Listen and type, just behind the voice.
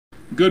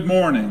Good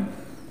morning,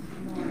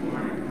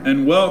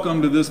 and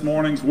welcome to this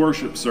morning's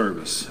worship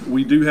service.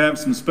 We do have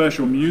some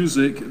special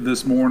music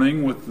this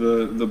morning with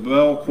the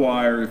bell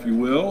choir, if you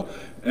will,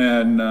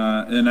 and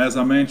as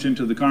I mentioned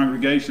to the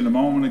congregation a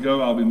moment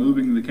ago, I'll be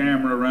moving the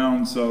camera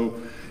around, so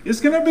it's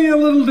going to be a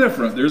little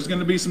different. There's going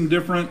to be some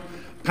different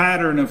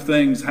pattern of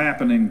things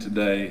happening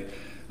today,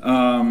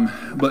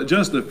 but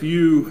just a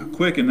few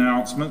quick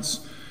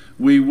announcements.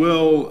 We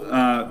will,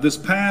 this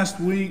past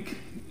week,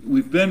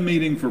 we've been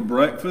meeting for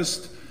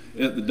breakfast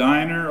at the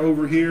diner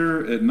over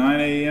here at 9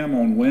 a.m.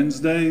 on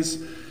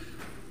Wednesdays.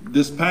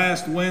 This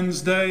past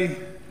Wednesday,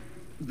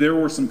 there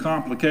were some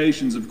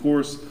complications, of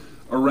course,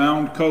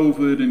 around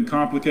COVID and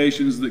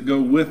complications that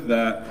go with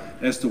that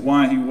as to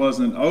why he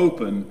wasn't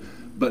open,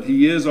 but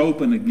he is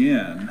open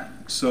again.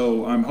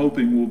 So I'm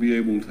hoping we'll be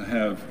able to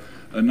have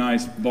a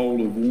nice bowl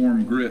of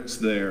warm grits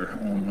there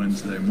on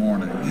Wednesday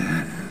morning.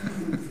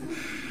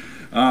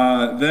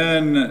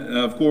 Then,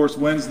 of course,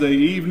 Wednesday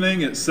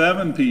evening at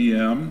 7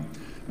 p.m.,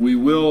 we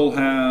will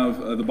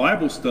have the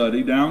Bible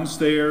study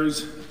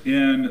downstairs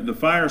in the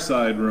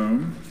fireside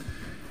room,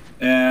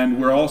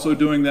 and we're also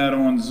doing that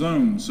on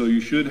Zoom, so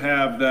you should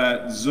have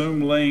that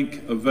Zoom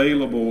link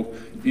available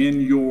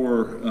in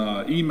your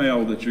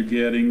email that you're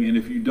getting, and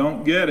if you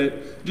don't get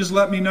it, just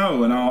let me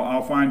know and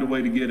I'll find a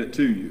way to get it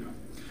to you.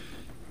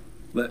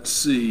 Let's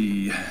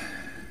see.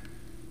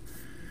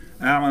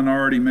 Alan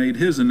already made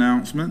his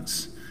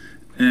announcements,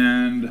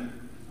 and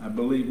I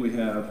believe we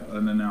have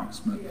an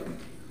announcement.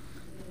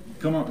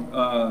 Come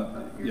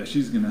on, yeah,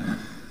 she's gonna.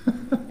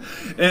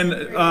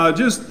 And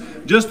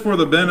just for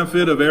the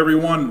benefit of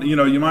everyone, you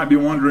know, you might be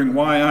wondering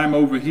why I'm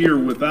over here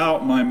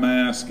without my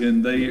mask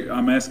and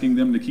I'm asking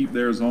them to keep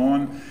theirs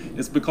on.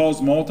 It's because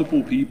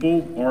multiple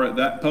people are at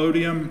that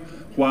podium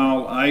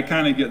while I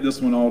kind of get this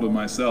one all to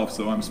myself,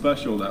 so I'm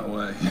special that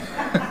way.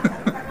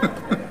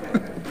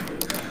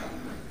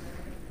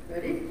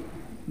 Ready?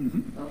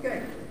 Mm-hmm.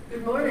 Okay.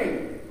 Good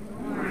morning.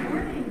 Good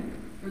morning.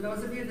 For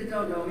those of you that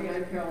don't know me,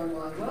 I'm Carolyn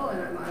Longwell,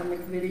 and I'm on the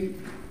committee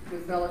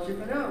with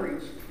Fellowship and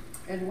Outreach.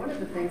 And one of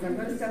the things, I'm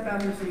going to step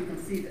out here so you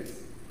can see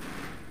this.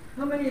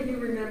 How many of you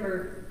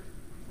remember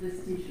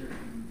this t-shirt?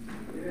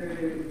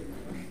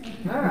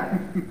 All right.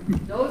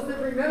 Those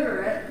that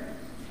remember it,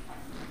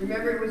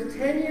 remember it was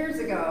 10 years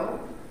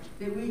ago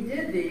that we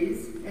did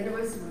these, and it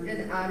was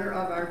in honor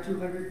of our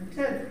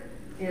 210th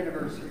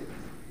anniversary.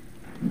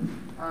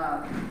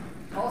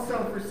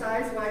 Also, for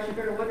size-wise, you're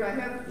going to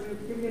wonder, we'll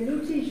give you a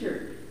new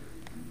t-shirt.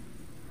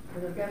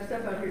 And I've got to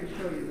step out here to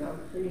show you, though.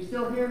 Can you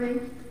still hear me?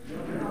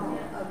 No.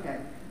 Okay.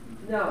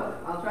 No.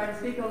 I'll try to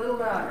speak a little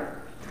louder.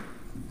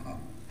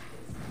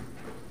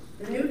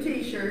 The new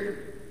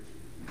t-shirt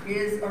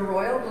is a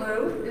royal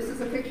blue. This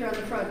is a picture on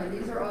the front, and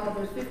these are all,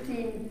 there's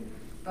 15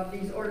 of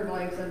these order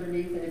blanks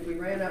underneath, and if we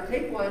ran out,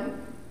 take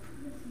one.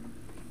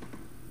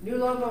 New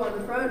logo on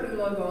the front, new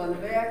logo on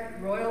the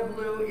back, royal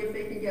blue, if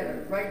they can get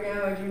it. Right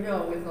now, as you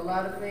know, with a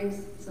lot of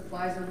things,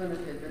 supplies are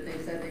limited, but they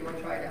said they will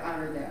try to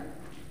honor that.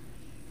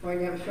 We're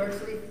going to have a short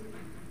sleeve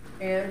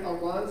and a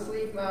long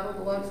sleeve model.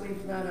 The long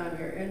sleeve's not on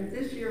here. And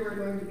this year we're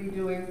going to be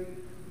doing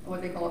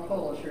what they call a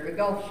polo shirt, a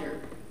golf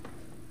shirt.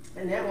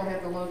 And that will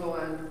have the logo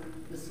on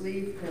the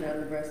sleeve and on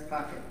the breast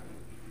pocket.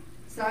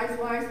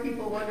 Size-wise,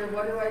 people wonder,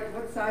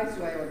 what size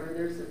do I order?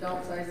 There's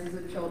adult sizes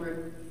of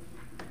children.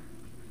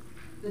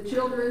 The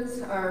children's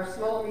are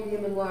small,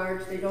 medium, and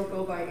large. They don't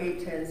go by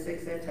 8, 10,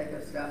 6, that type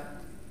of stuff.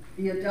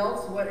 The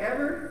adults,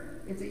 whatever,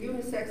 it's a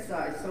unisex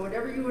size. So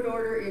whatever you would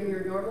order in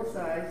your normal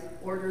size,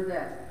 order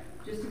that.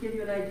 Just to give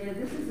you an idea,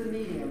 this is a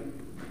medium,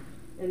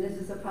 and this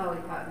is a poly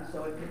cotton,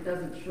 so it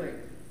doesn't shrink.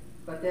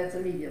 But that's a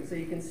medium, so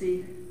you can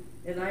see,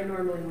 and I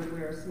normally would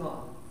wear a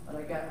small, but I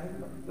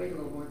weighed a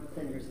little more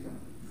than 10 years ago.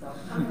 So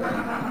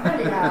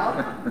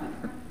anyhow,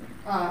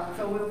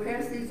 so we'll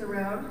pass these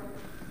around.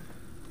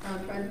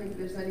 I'm trying to think if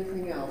there's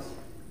anything else.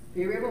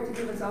 They were able to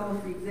give us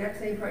almost the exact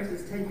same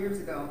prices 10 years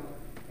ago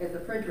at the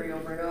printery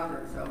over in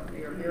Auburn, so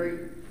they are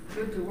very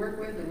good to work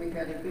with, and we've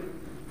had a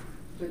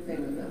good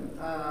thing with them.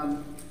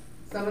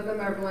 Some of them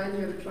are blend.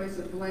 You have a choice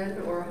of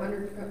blend or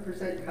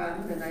 100%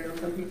 cotton, and I know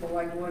some people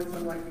like one,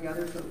 some like the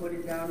other, so put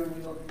it down and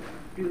we will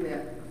do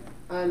that.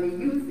 On the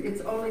youth,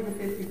 it's only the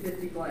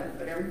 50-50 blend,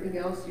 but everything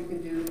else you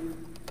can do.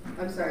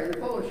 I'm sorry, the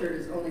polo shirt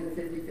is only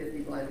the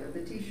 50-50 blend, but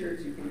the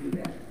t-shirts you can do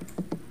that.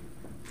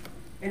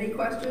 Any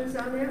questions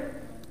on that?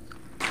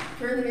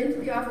 Turn them into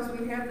the office.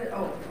 We have that.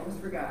 Oh, I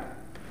almost forgot.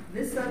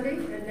 This Sunday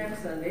and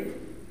next Sunday,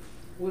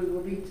 we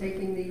will be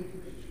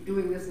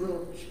doing this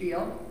little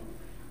spiel,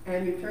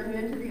 and you turn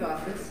them into the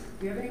office.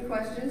 If you have any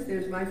questions,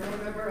 there's my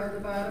phone number on the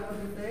bottom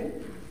of the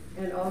thing,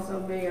 and also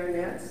May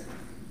Arnett's.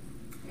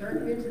 Turn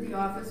them into the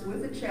office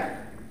with a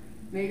check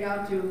made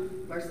out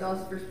to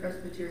Marcellus First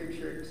Presbyterian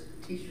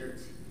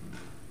t-shirts.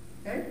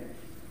 Okay?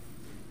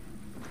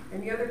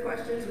 Any other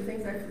questions or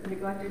things I've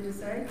neglected to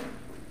say?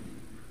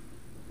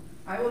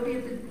 I will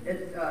be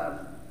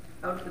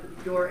out the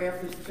door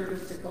after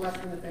service to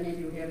collect them if any of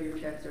you have your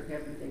checks or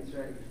have your things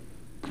ready.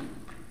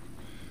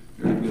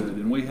 Very good.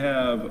 And we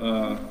have,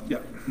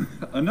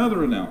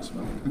 another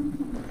announcement.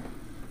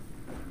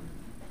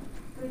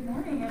 Good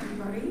morning,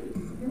 everybody.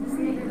 Good to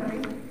see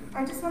everybody.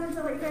 I just wanted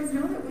to let you guys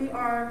know that we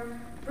are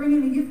bringing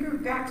the youth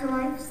group back to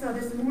life. So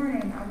this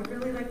morning, I would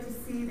really like to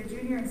see the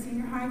junior and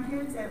senior high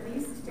kids at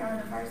least down in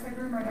the fireside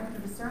room right after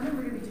the sermon.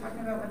 We're going to be talking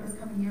about what this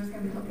coming year is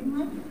going to be looking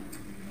like.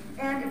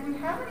 And if we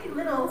have any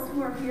littles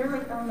who are here,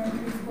 like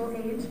elementary school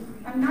age,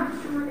 I'm not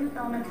sure if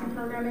elementary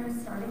programming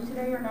is starting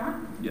today or not.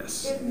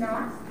 Yes. If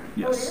not,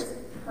 yes. Oh, it is?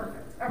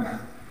 Perfect. Okay.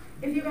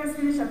 If you guys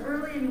finish up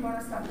early and you want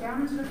to stop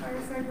down into the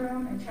fireside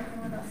room and check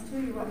in with us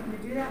too, you're welcome to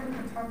do that. We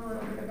can talk a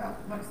little bit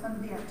about what some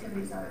of the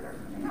activities are that are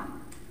coming up.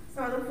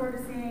 So I look forward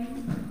to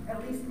seeing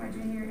at least my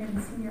junior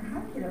and senior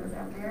high kiddos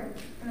out there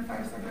in the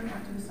fireside room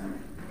after the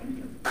sermon. Thank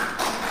you.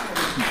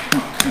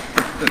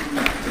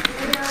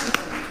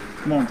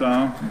 Come on,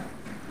 Tom.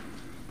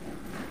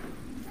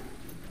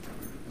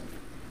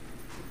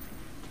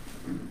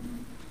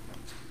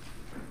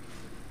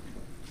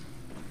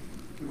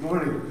 Good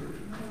morning.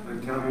 I'm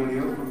Tom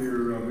O'Neill from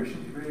your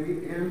Mission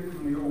Committee and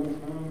from the Old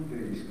Home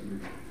Days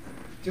Committee.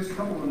 Just a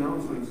couple of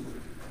announcements.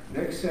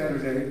 Next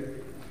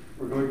Saturday,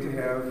 we're going to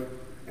have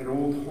an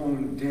Old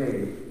Home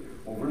Day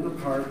over in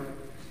the park,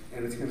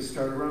 and it's going to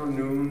start around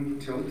noon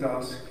till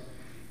dusk.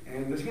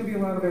 And there's going to be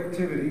a lot of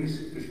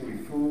activities. There's going to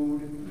be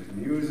food,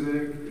 there's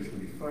music, there's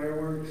going to be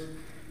fireworks.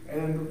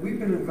 And we've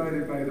been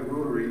invited by the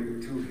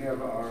Rotary to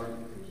have our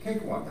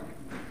cakewalk.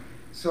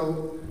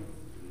 So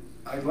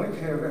I'd like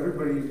to have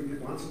everybody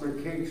that wants to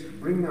make cakes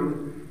bring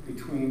them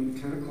between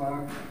 10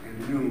 o'clock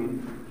and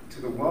noon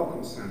to the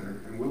Welcome Center,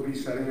 and we'll be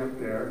setting up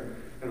there.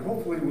 And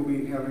hopefully we'll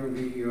be having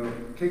the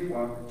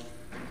cakewalk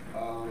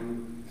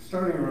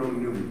starting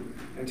around noon.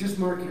 And just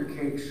mark your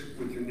cakes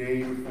with your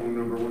name, phone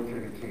number, what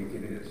kind of cake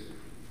it is.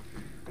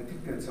 I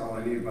think that's all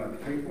I need about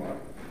the cakewalk.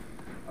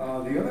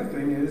 The other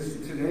thing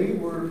is today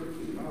we're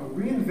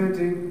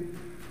reinventing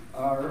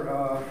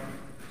our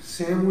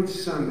Sandwich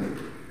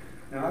Sunday.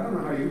 Now, I don't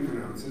know how you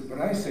pronounce it, but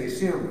I say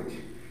sandwich.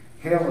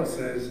 Hala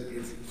says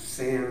it's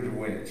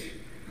sandwich.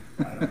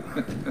 I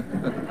don't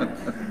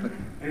know.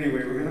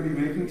 Anyway, we're going to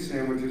be making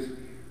sandwiches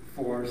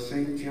for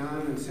St.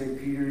 John and St.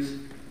 Peter's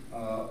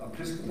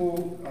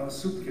Episcopal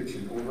Soup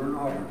Kitchen over in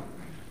Auburn.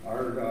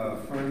 Our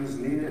friends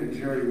Nina and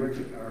Jerry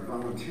Wickett are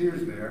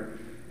volunteers there,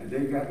 and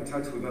they got in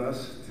touch with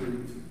us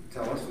to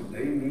tell us that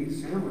they need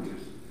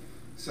sandwiches.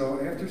 So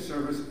after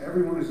service,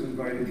 everyone is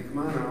invited to come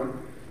on out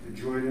to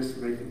join us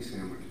making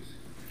sandwiches.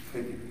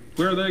 Thank you.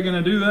 Where are they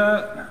going to do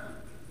that?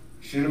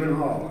 Shinneman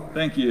Hall.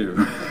 Thank you.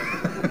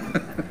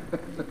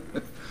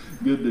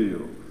 Good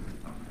deal.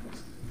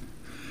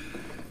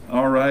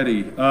 All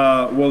righty.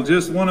 Well,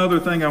 just one other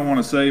thing I want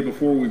to say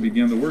before we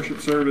begin the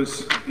worship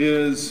service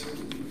is,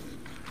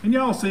 and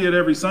y'all see it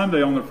every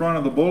Sunday on the front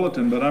of the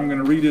bulletin, but I'm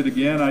going to read it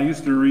again. I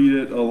used to read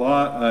it a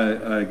lot.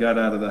 I got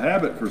out of the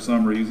habit for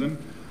some reason.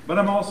 But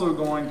I'm also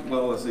going,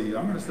 well, let's see.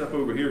 I'm going to step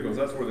over here because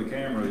that's where the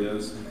camera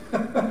is.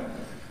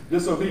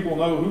 Just so people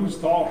know who's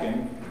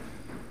talking.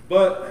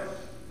 But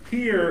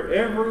here,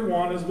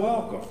 everyone is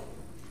welcome.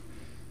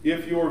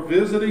 If you're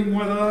visiting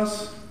with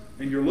us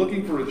and you're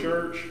looking for a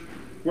church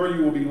where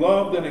you will be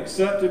loved and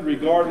accepted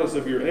regardless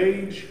of your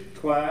age,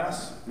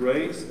 class,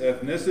 race,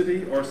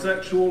 ethnicity, or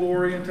sexual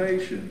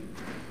orientation,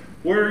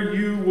 where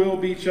you will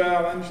be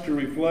challenged to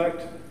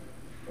reflect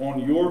on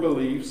your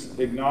beliefs,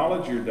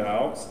 acknowledge your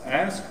doubts,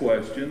 ask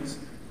questions,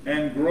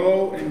 and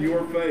grow in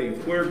your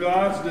faith, where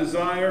God's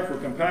desire for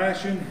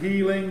compassion,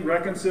 healing,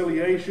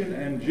 reconciliation,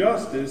 and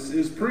justice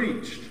is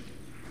preached,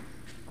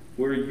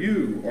 where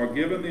you are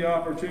given the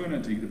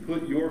opportunity to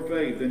put your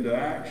faith into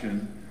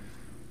action,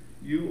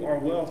 you are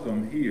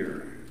welcome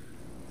here.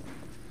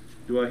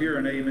 Do I hear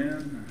an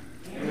amen?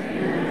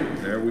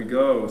 Amen. There we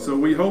go. So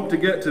we hope to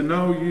get to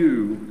know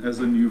you as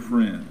a new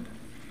friend.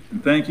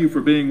 And thank you for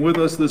being with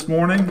us this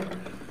morning.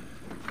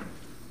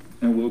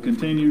 And we'll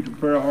continue to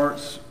prepare our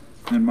hearts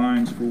and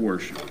minds for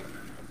worship.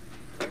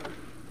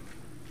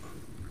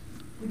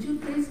 Would you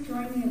please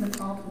join me in the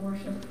call to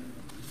worship?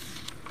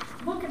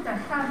 Look at the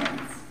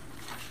heavens.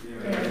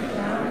 They're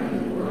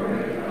shouting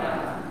glory to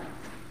God.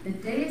 The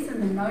days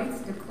and the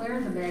nights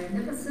declare the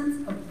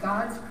magnificence of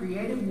God's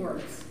created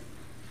works.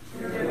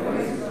 Their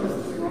voice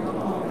goes through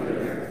all the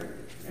earth,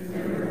 and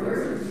their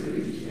words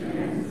reach the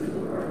ends of the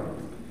world.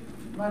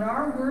 Let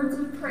our words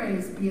of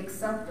praise be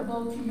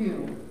acceptable to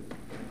you,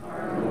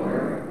 our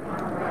Lord,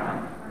 our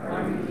rock,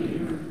 our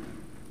Redeemer.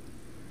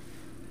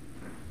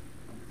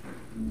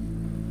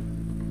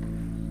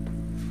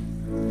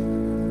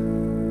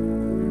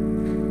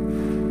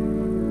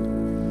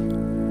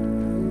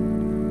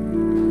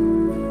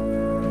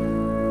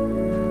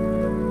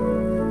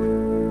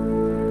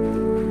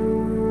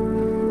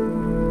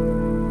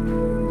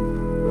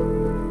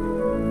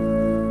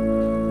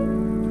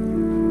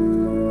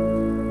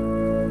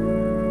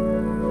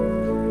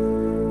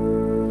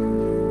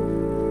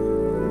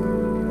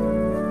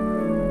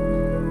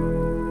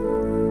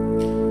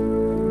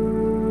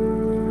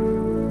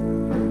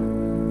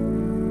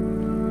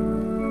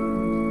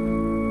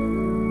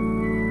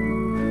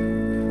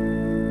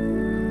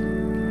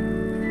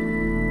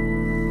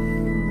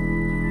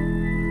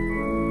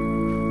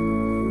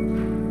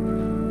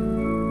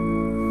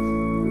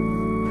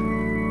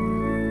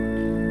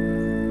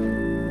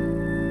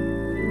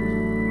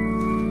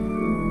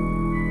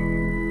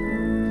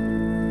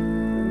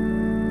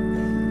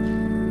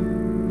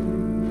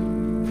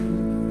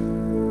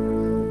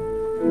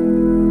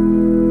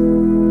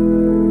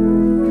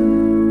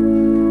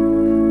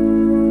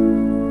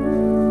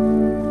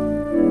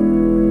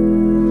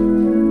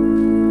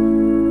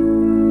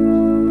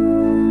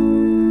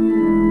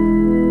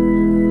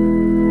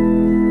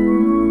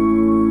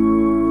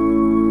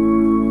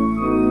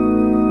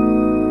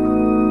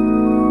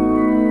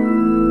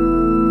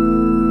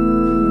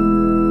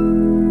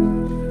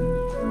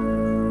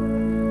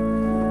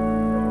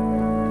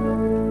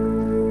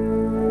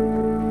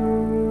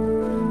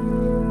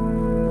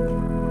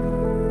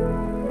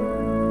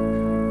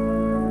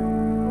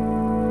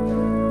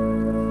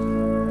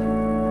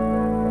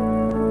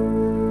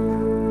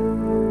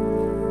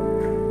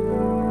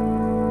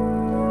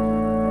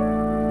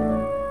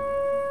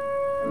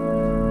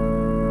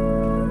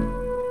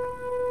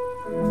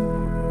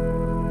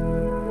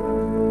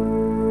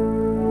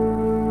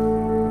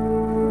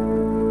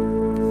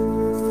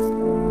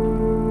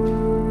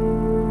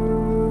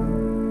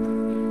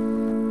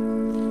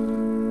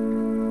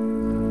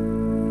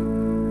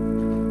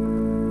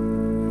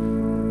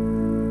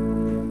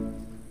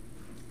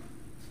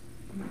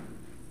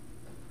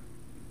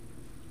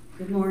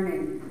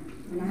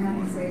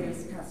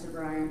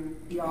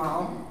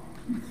 y'all.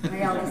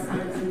 My eldest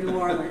lives in New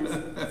Orleans,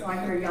 so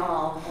I hear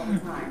y'all all the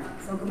time.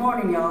 So good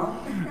morning, y'all.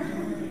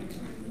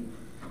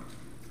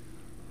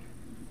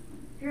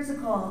 Here's a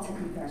call to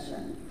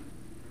confession.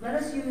 Let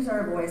us use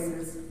our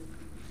voices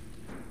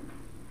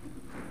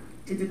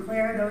to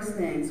declare those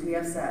things we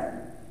have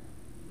said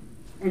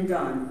and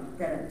done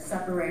that have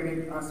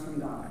separated us from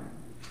God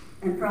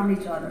and from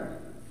each other,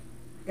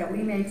 that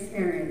we may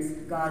experience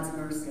God's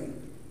mercy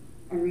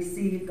and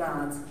receive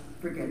God's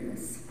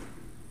forgiveness.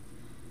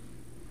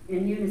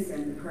 In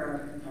unison, the prayer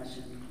of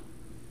confession.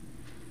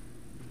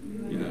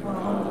 You have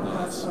called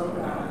us, O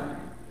God,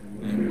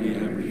 and we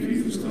have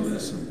refused to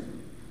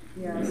listen.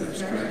 We have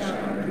stretched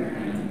out our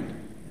hand,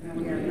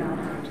 and we have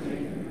not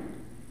taken.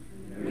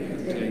 We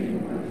have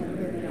taken what you have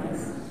given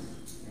us,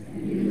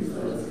 and used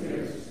those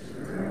gifts to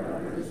hurt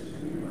others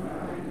and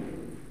defy you.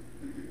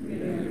 We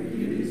have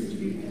refused to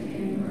be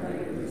taken by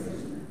your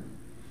wisdom.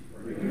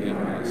 Forgive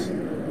our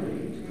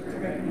inability to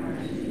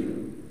recognize you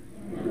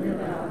and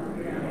live out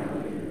the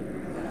reality of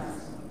your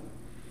gospel.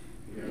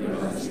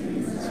 Give us the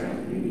insight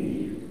we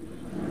need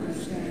to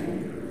understand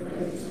your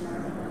place in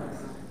our lives,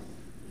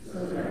 so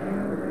that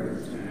our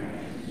words and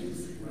actions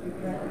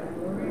reflect the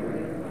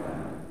glory of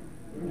God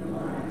in the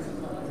lives of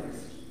others.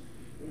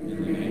 In the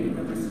name of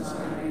the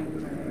Messiah,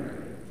 we pray.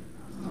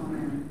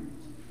 Amen.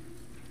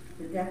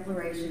 The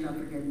Declaration of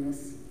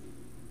Forgiveness.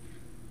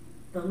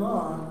 The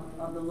law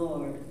of the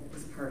Lord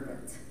is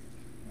perfect,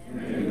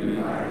 and it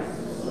revives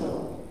the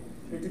soul.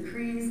 The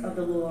decrees of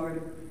the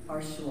Lord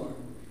are sure,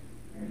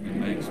 and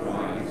makes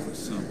wise the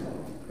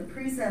simple. The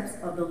precepts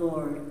of the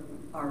Lord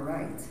are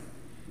right.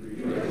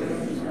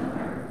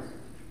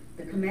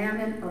 The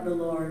commandment of the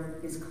Lord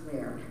is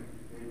clear,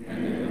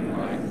 and it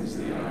enlightens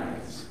the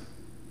eyes.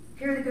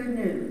 Hear the good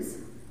news.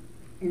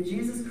 In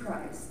Jesus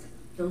Christ,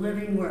 the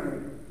living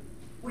Word,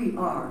 we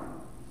are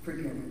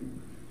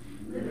forgiven.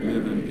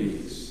 Live in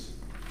peace.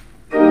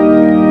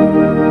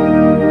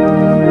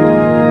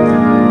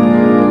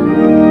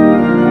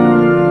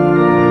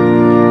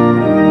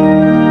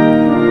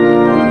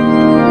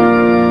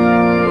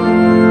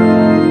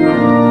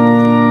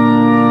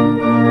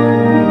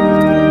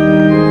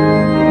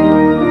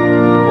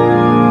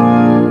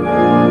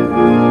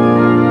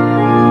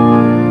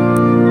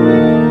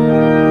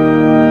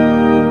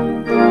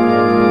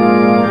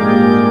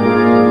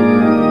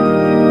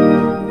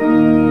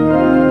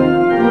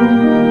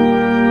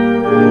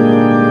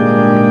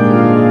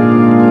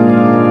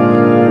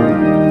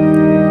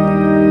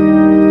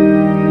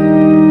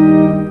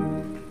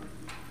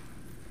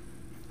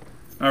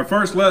 Our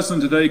first lesson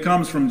today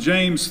comes from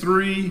James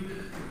 3,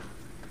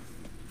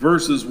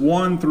 verses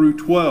 1 through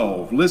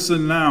 12.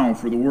 Listen now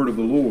for the word of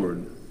the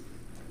Lord.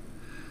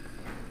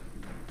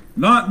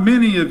 Not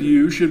many of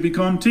you should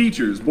become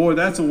teachers. Boy,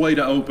 that's a way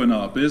to open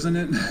up, isn't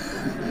it?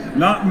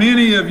 Not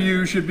many of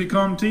you should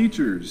become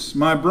teachers,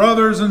 my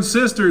brothers and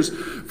sisters,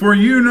 for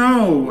you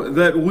know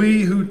that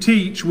we who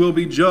teach will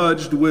be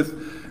judged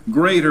with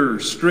greater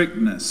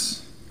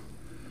strictness.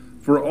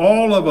 For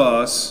all of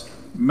us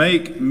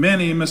make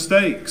many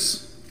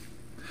mistakes.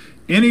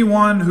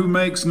 Anyone who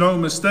makes no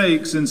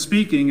mistakes in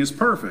speaking is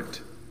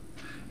perfect,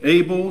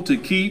 able to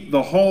keep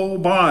the whole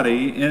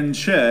body in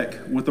check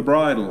with the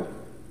bridle.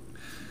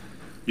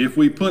 If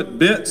we put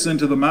bits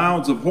into the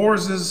mouths of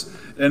horses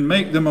and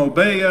make them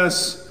obey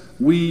us,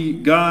 we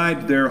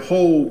guide their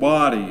whole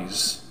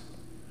bodies.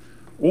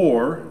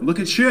 Or look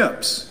at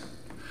ships.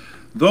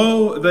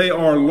 Though they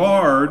are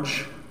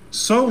large,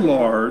 so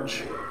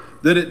large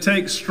that it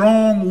takes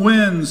strong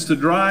winds to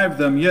drive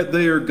them, yet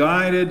they are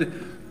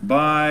guided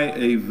by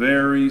a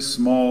very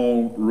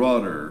small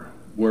rudder,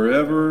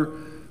 wherever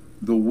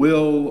the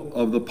will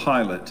of the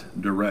pilot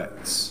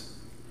directs.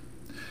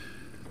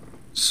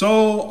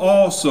 So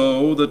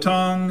also the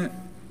tongue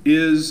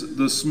is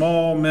the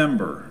small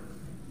member,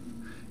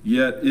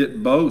 yet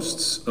it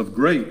boasts of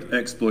great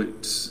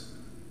exploits.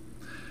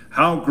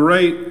 How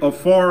great a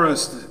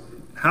forest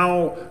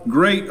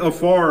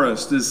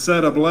is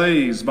set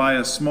ablaze by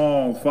a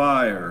small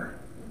fire,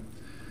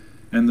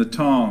 and the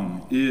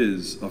tongue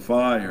is a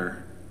fire.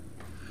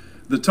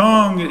 The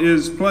tongue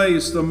is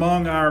placed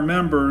among our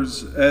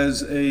members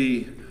as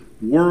a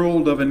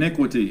world of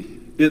iniquity.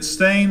 It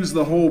stains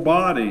the whole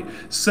body,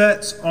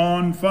 sets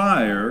on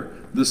fire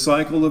the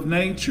cycle of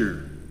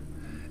nature,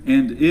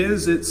 and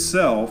is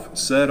itself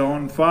set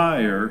on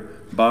fire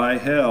by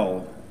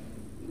hell.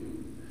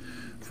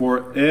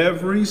 For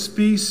every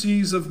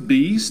species of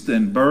beast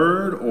and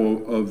bird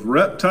or of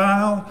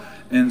reptile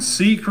and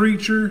sea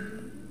creature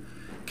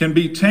can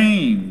be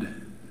tamed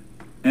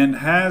and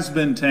has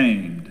been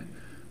tamed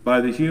by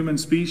the human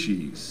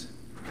species.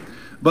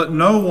 But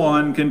no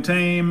one can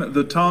tame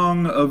the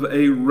tongue of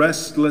a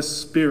restless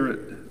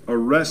spirit, a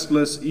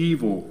restless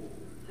evil,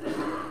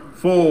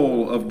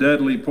 full of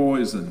deadly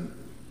poison.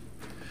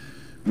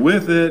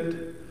 With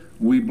it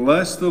we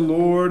bless the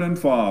Lord and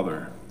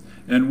Father,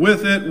 and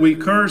with it we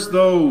curse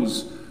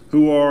those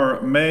who are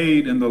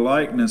made in the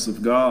likeness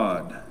of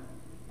God.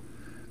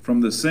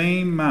 From the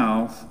same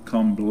mouth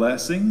come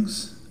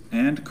blessings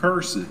and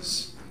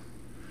curses.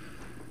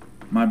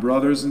 My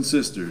brothers and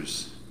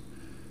sisters,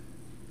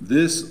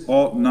 this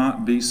ought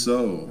not be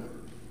so.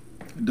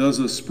 Does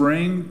a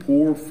spring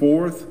pour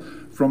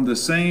forth from the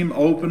same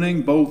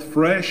opening both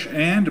fresh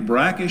and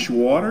brackish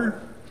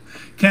water?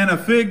 Can a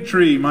fig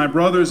tree, my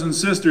brothers and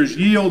sisters,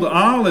 yield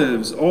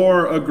olives,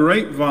 or a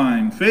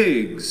grapevine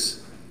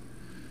figs?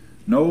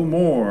 No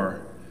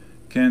more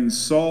can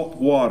salt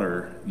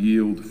water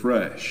yield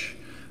fresh.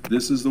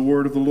 This is the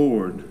word of the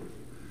Lord.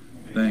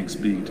 Thanks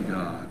be to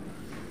God.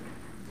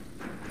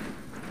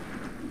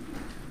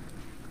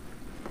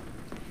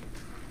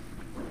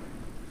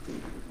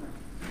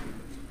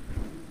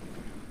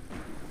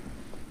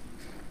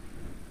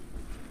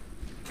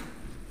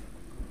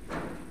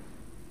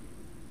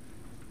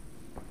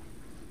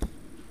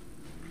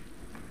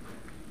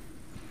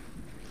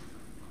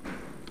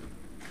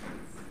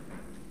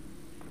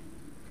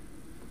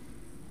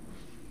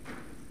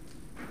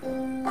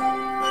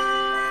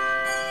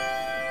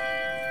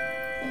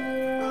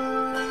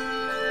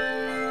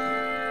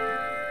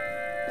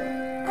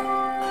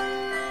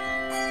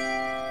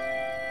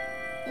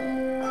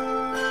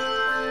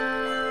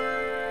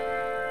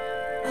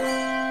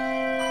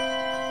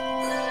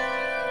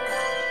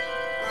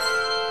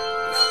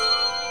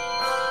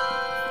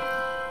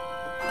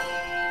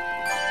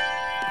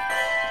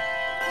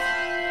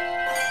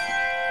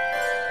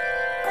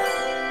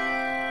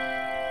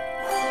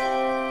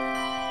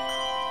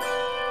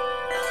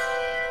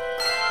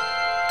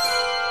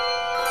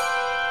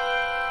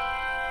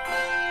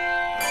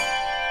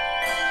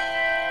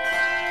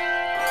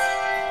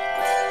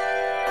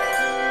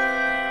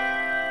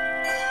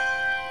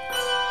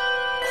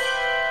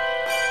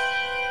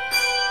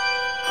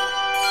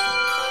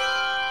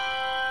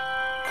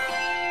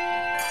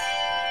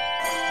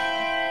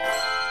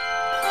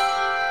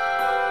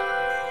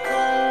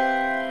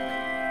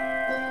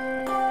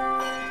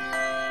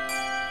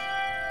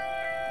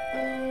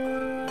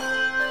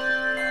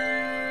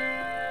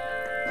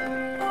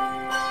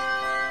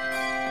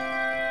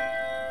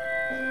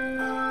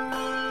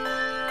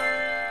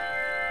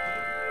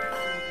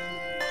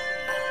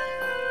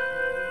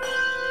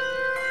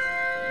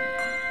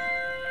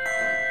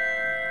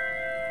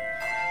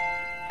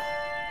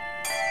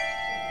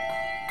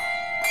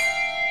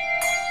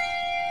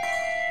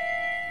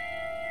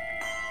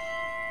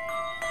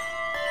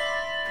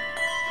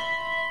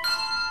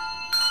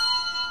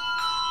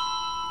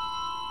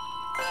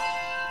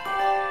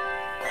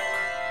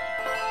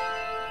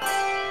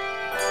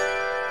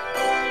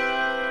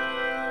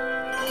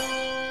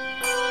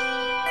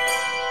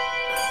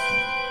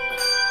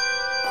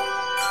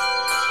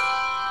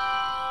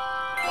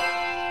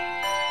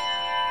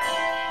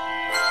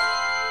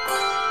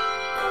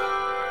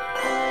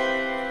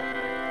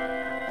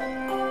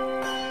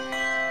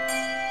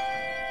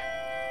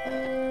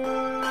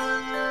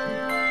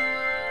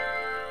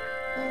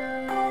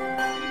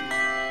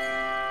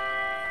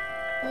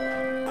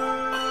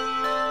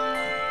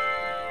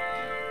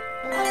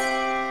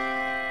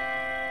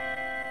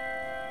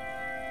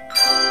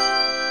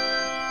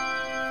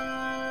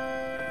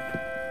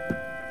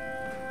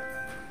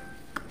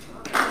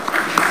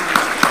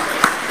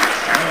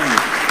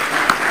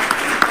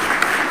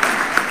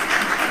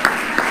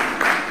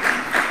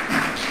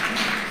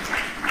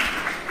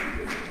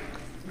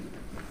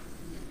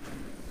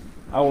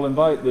 I will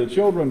invite the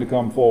children to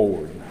come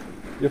forward,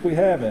 if we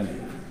have any,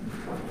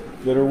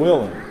 that are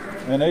willing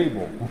and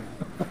able.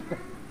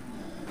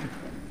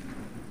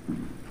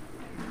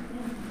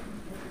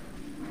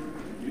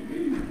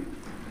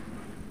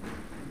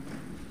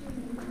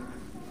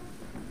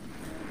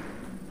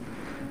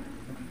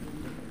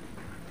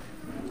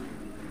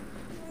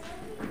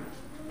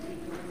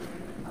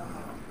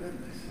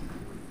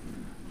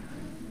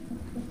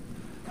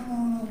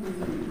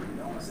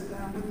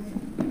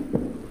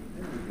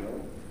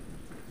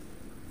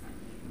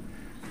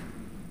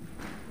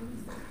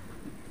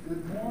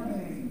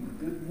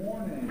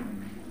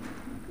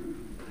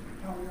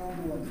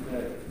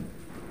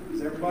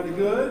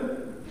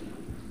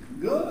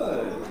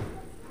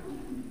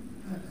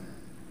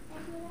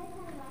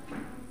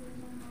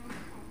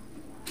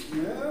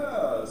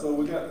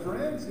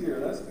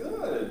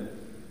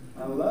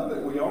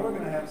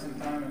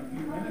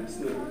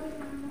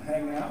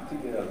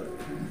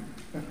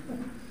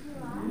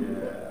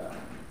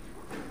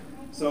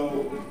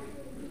 So,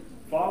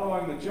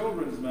 following the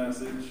children's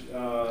message,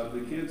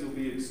 the kids will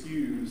be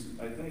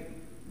excused, I think,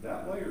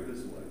 that way or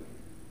this way?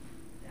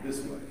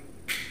 This way.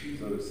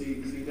 So see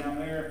down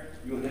there,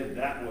 you'll head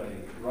that way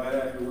right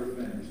after we're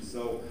finished.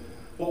 So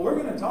what we're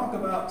going to talk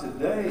about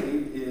today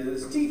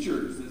is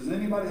teachers. Does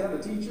anybody have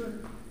a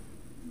teacher?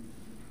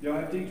 Y'all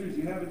have teachers?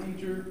 You have a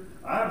teacher?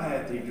 I've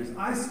had teachers.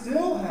 I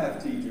still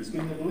have teachers.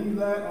 Can you believe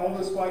that? All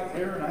this white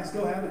hair and I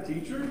still have a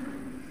teacher?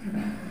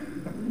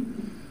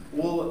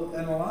 Well,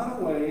 in a lot of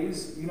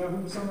ways, you know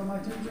who some of my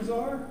teachers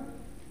are?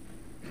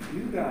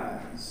 You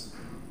guys.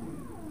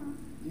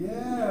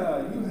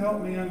 Yeah, you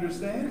help me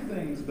understand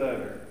things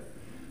better.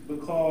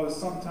 Because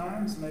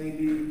sometimes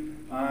maybe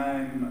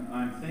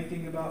I'm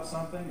thinking about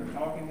something or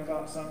talking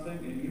about something,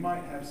 and you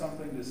might have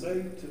something to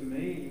say to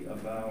me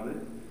about it.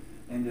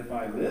 And if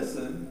I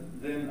listen,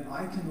 then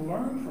I can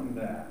learn from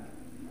that.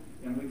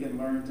 And we can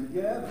learn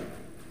together.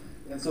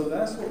 And so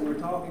that's what we're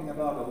talking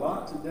about a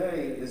lot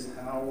today, is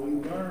how we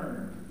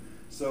learn.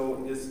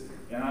 So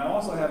and I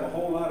also have a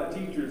whole lot of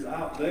teachers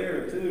out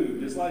there too,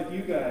 just like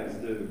you guys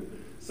do,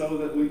 so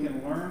that we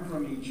can learn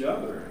from each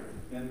other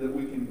and that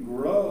we can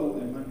grow.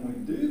 And when we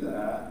do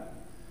that,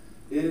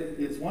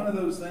 it's one of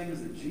those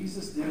things that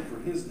Jesus did for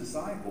his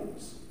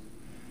disciples.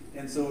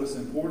 And so it's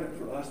important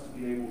for us to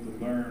be able to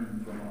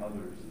learn from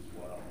others as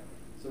well.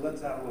 So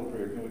let's have a little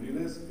prayer. Can we do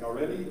this? Y'all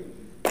ready?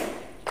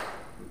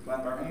 We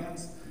clap our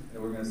hands,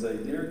 and we're going to say,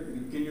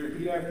 can you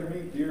repeat after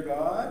me? Dear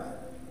God,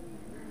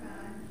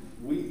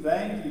 we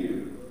thank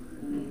you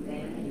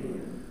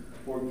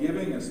for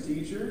giving us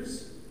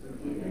teachers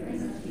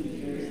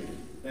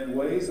and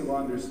ways of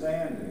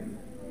understanding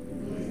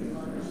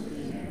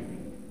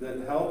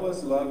that help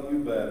us love you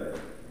better.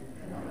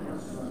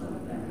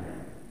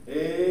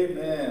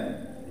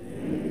 Amen.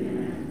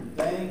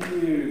 Thank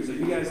you. So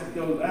you guys can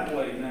go that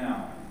way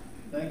now.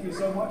 Thank you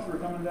so much for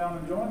coming down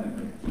and joining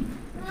me.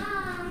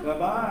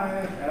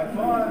 Bye-bye. Have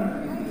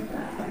fun.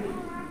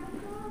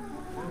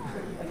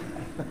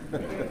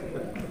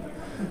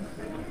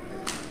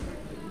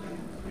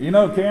 You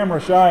know, camera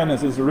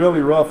shyness is a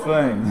really rough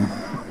thing.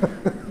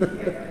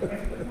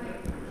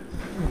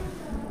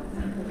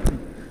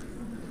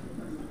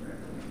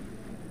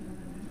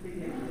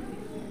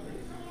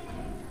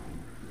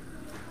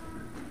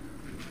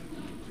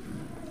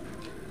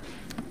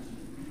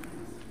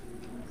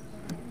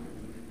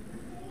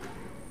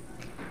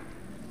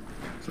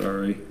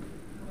 Sorry.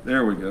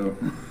 There we go.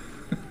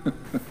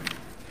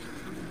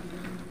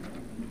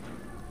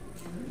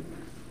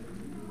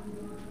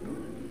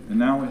 And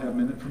now we have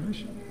minute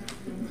permission.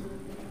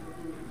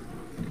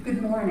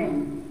 Good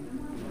morning.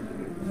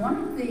 One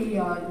of the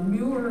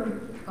newer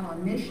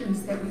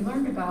missions that we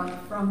learned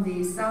about from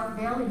the South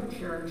Valley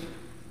Church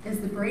is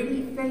the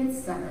Brady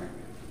Faith Center.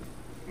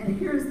 And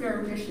here's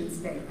their mission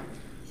statement.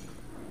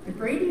 The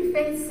Brady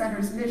Faith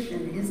Center's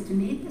mission is to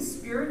meet the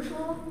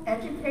spiritual,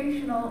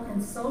 educational,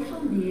 and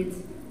social needs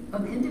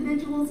of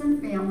individuals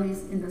and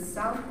families in the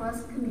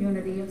southwest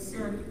community of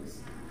Syracuse.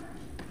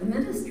 The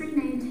ministry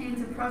maintains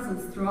a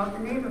presence throughout the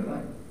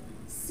neighborhood,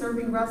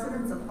 serving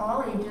residents of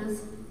all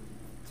ages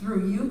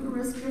through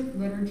Eucharistic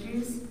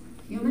liturgies,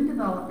 human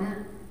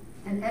development,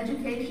 and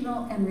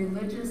educational and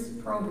religious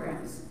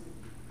programs.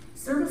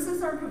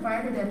 Services are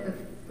provided at the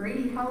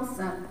Brady Faith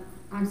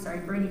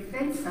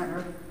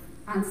Center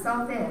on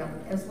South Ave,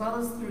 as well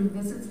as through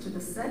visits to the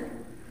sick,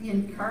 the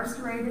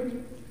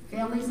incarcerated,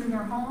 families in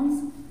their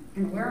homes,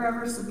 and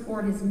wherever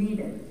support is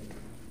needed.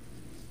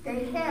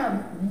 They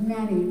have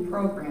many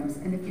programs,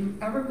 and if you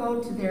ever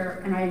go to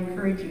and I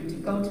encourage you to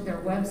go to their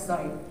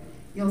website,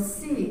 you'll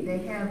see they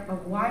have a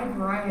wide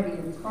variety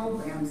of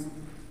programs.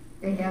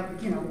 They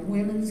have,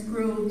 women's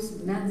groups,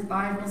 men's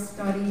Bible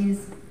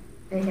studies,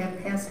 they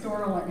have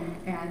pastoral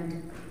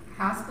and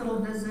hospital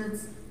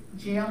visits,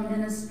 jail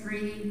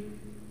ministry,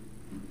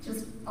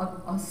 just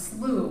a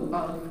slew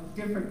of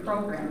different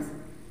programs.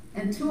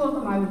 And two of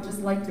them I would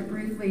just like to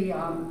briefly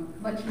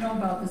let you know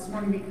about this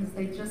morning, because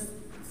they just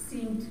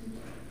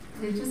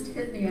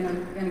hit me in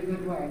a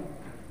good way.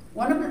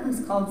 One of them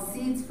is called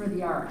Seeds for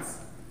the Arts.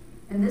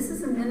 And this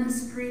is a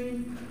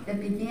ministry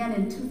that began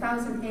in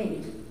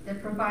 2008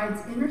 that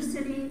provides inner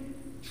city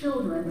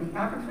children the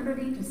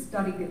opportunity to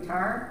study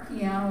guitar,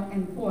 piano,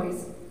 and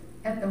voice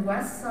at the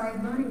West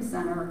Side Learning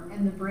Center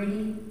and the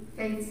Brady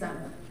Faith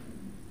Center.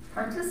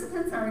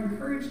 Participants are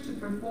encouraged to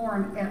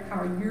perform at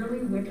our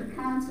yearly winter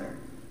concert,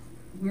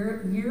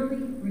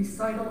 yearly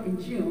recital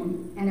in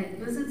June, and at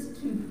visits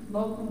to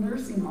local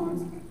nursing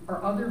homes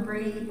or other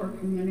Brady or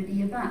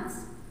community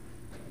events.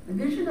 The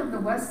vision of the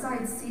West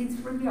Side Seeds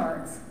for the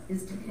Arts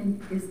is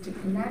to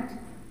connect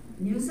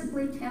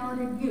musically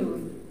talented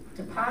youth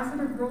to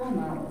positive role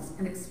models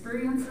and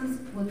experiences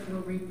which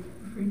will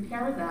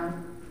prepare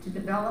them to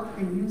develop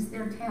and use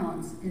their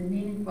talents in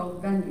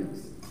meaningful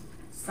venues.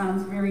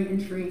 Sounds very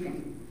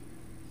intriguing.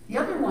 The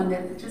other one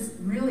that just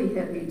really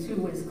hit me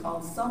too is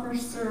called Summer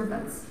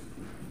Service.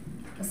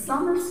 A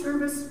summer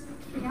service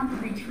camp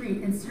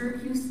retreat in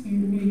Syracuse,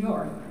 New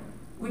York,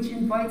 which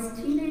invites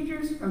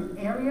teenagers from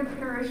area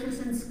parishes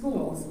and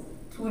schools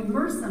to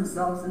immerse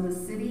themselves in the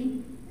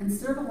city and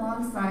serve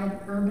alongside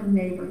urban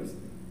neighbors,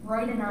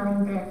 right in our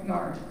own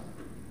backyard.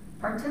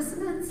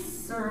 Participants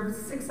serve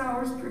 6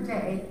 hours per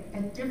day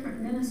at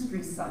different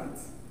ministry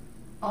sites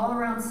all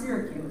around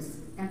Syracuse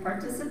and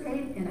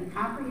participate in a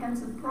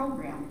comprehensive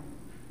program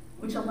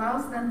which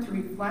allows them to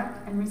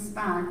reflect and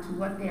respond to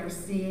what they are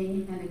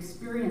seeing and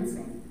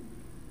experiencing.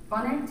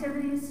 Fun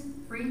activities,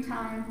 free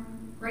time,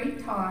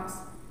 great talks,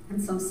 and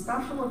some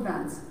special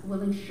events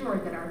will ensure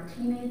that our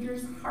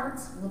teenagers'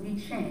 hearts will be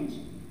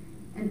changed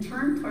and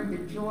turn toward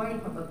the joy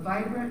of a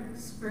vibrant,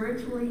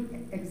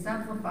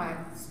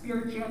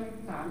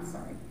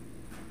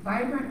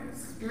 vibrant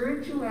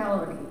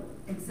spirituality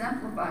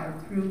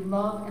exemplified through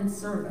love and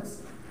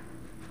service.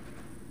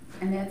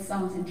 and that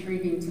sounds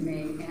intriguing to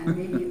me, and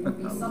maybe it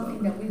would be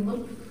something that we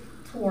look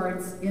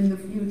towards in the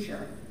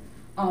future.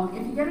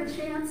 If you get a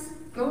chance,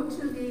 go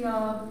to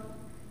the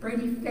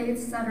Brady Faith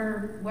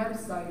Center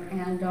website,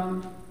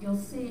 and you'll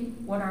see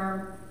what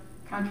our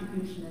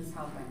contribution is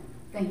helping.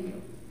 Thank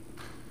you.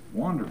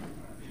 Wonderful.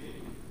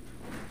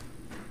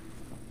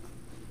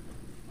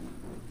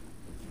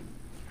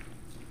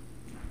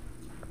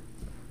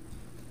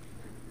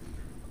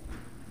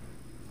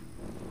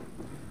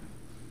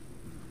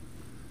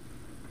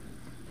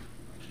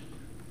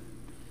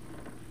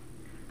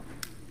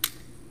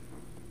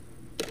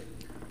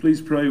 Please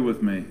pray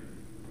with me.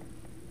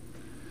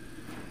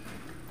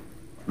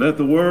 Let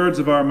the words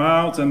of our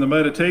mouths and the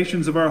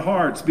meditations of our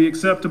hearts be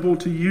acceptable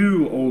to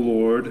you, O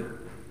Lord.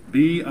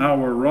 Be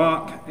our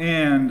rock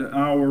and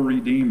our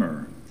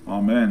Redeemer.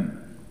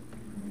 Amen.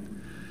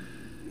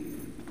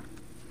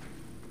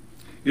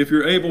 If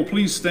you're able,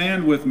 please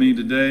stand with me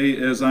today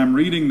as I'm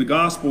reading the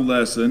gospel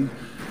lesson,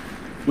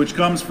 which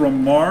comes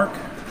from Mark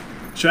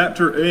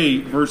chapter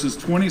 8, verses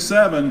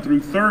 27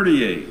 through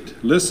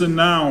 38. Listen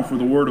now for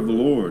the word of the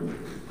Lord.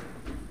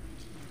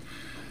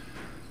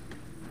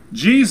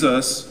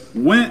 Jesus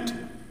went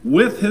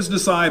with his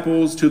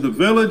disciples to the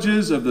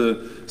villages of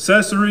the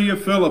Caesarea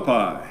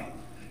Philippi,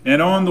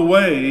 and on the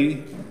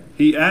way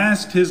he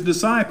asked his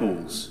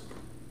disciples,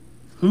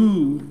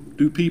 "Who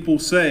do people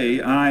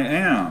say I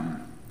am?"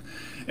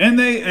 And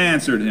they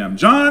answered him,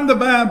 "John the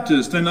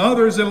Baptist, and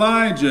others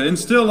Elijah, and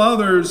still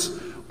others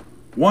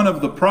one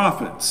of the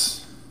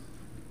prophets."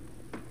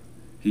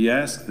 He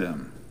asked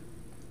them,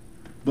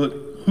 "But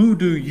who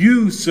do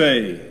you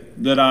say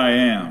that I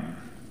am?"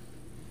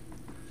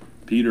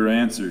 Peter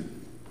answered,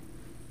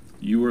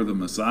 "You are the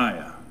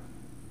Messiah."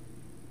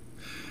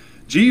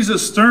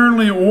 Jesus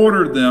sternly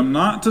ordered them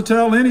not to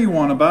tell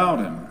anyone about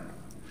him.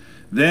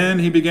 Then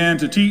he began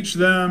to teach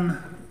them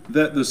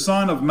that the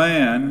Son of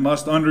Man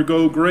must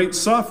undergo great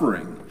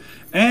suffering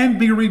and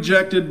be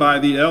rejected by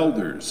the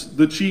elders,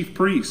 the chief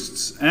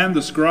priests, and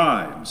the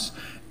scribes,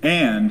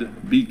 and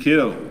be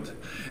killed,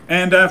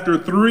 and after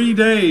 3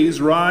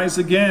 days rise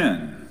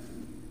again.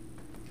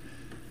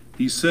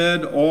 He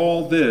said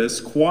all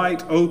this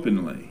quite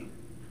openly.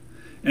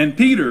 And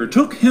Peter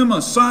took him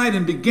aside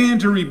and began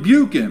to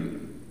rebuke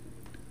him.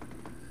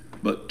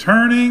 But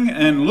turning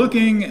and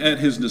looking at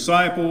his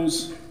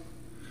disciples,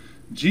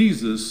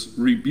 Jesus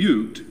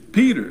rebuked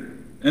Peter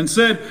and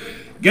said,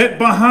 "Get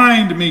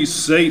behind me,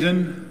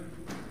 Satan,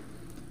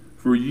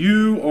 for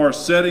you are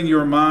setting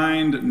your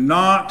mind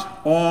not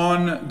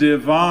on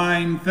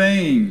divine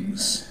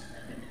things,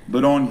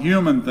 but on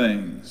human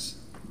things."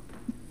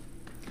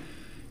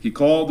 He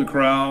called the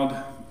crowd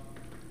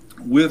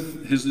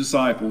with his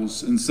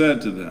disciples and said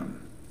to them,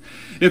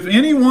 "If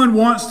anyone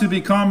wants to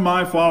become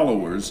my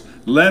followers,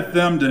 let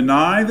them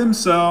deny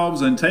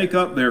themselves and take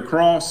up their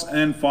cross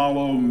and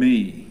follow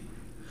me.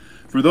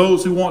 For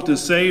those who want to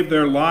save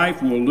their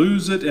life will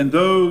lose it, and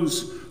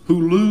those who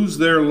lose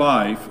their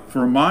life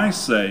for my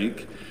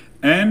sake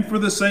and for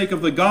the sake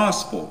of the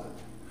gospel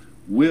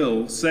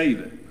will save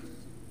it.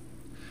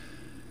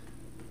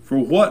 For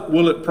what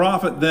will it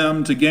profit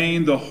them to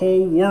gain the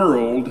whole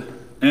world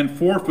and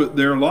forfeit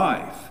their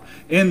life?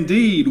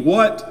 Indeed,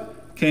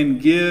 what can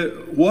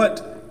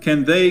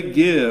they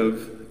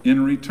give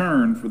in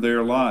return for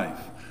their life?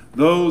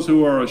 Those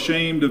who are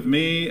ashamed of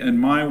me and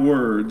my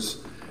words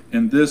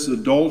in this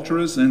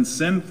adulterous and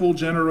sinful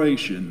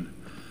generation,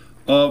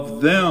 of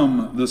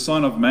them the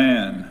Son of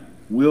Man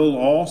will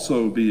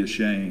also be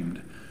ashamed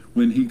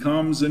when he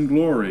comes in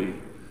glory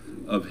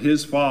of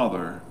his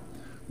Father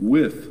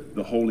with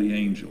the holy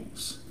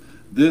angels."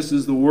 This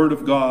is the word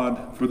of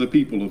God for the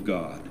people of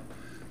God.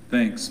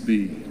 Thanks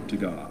be to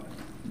God.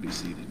 Be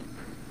seated.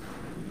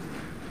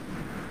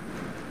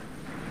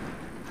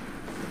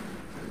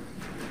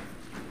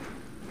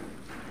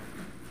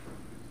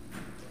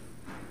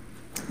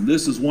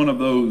 This is one of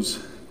those,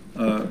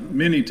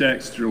 many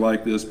texts are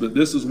like this, but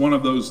this is one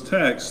of those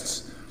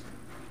texts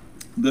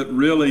that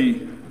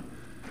really,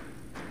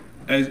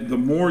 as the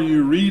more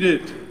you read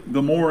it,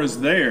 the more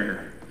is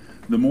there.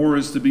 The more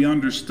is to be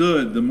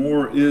understood, the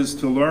more is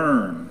to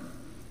learn.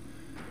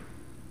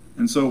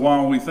 And so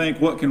while we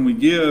think, what can we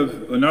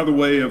give? Another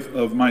way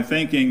of my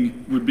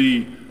thinking would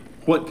be,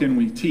 what can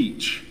we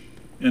teach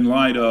in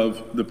light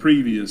of the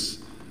previous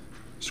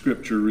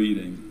scripture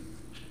reading?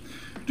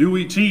 Do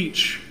we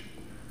teach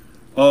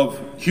of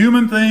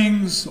human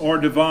things or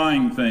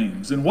divine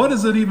things? And what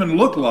does it even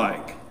look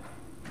like?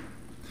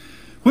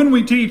 When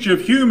we teach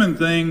of human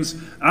things,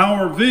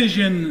 our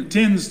vision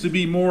tends to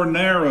be more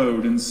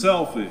narrowed and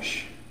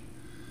selfish.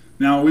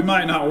 Now, we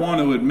might not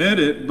want to admit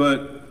it,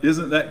 but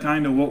isn't that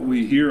kind of what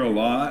we hear a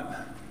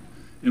lot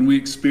and we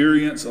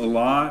experience a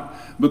lot?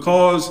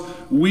 Because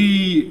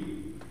we,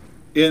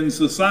 in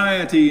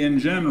society in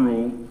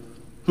general,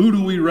 who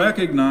do we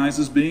recognize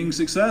as being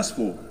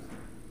successful?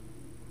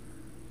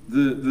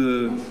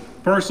 The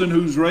person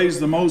who's raised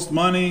the most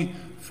money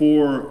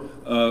for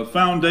a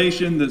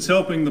foundation that's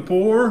helping the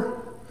poor,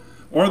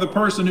 or the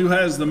person who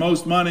has the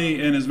most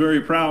money and is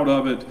very proud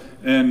of it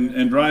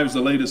and drives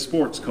the latest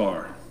sports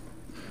car?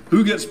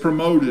 Who gets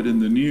promoted in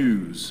the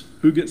news?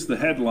 Who gets the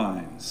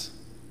headlines?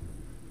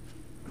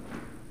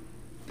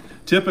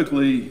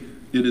 Typically,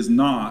 it is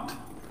not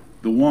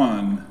the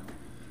one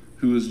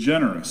who is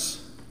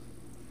generous.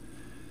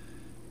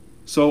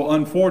 So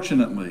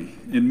unfortunately,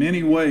 in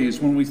many ways,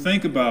 when we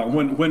think about,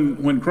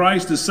 when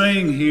Christ is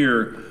saying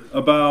here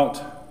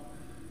about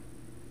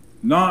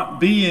not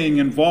being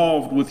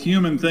involved with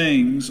human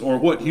things or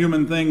what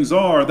human things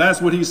are,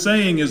 that's what he's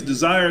saying is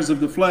desires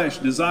of the flesh,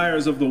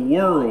 desires of the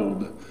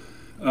world,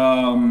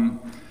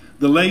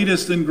 the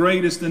latest and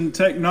greatest in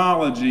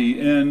technology,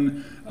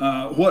 and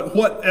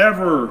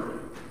whatever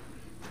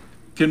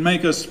can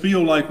make us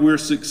feel like we're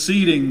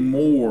succeeding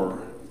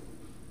more.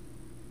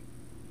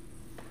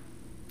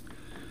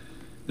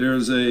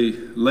 There's a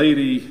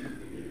lady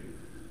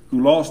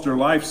who lost her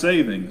life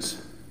savings.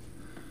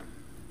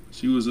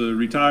 She was a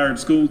retired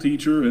school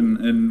teacher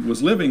and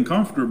was living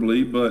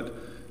comfortably, but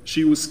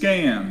she was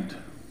scammed.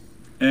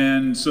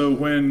 And so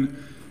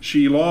when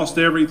she lost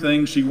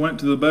everything, she went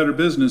to the Better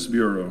Business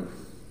Bureau.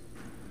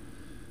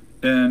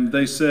 And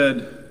they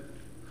said,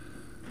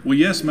 well,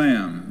 yes,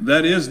 ma'am,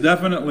 that is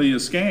definitely a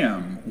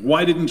scam.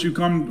 Why didn't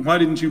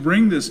you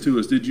bring this to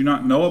us? Did you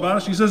not know about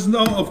it? She says,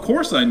 no, of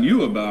course I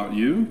knew about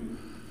you.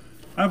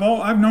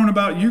 I've known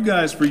about you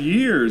guys for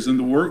years and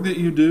the work that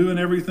you do and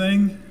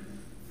everything.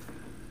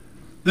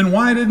 Then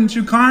why didn't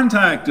you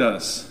contact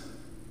us?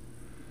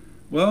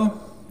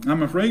 Well,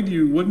 I'm afraid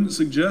you wouldn't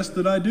suggest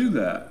that I do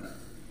that.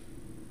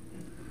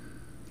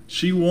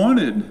 She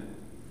wanted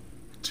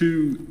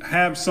to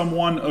have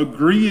someone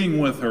agreeing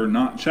with her,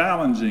 not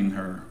challenging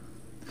her.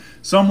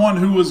 Someone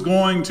who was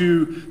going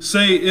to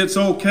say it's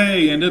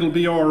okay and it'll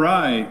be all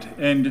right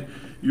and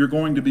you're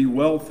going to be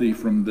wealthy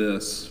from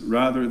this,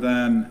 rather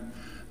than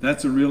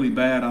that's a really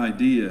bad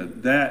idea.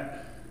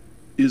 That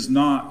is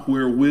not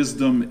where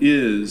wisdom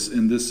is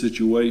in this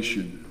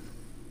situation.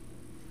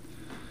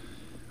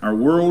 Our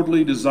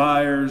worldly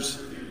desires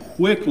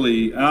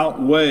quickly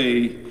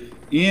outweigh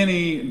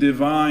any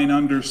divine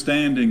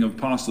understanding of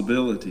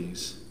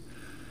possibilities.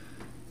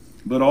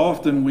 But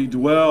often we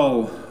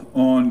dwell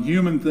on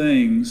human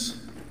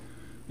things.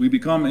 We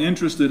become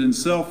interested in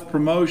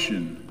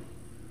self-promotion.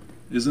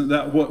 Isn't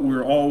that what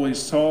we're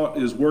always taught,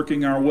 is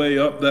working our way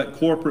up that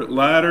corporate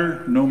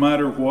ladder no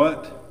matter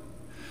what?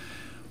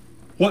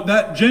 What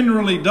that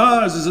generally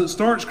does is it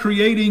starts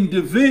creating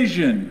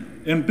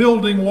division and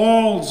building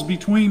walls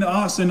between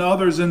us and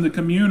others in the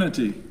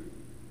community.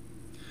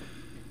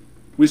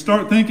 We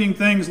start thinking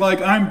things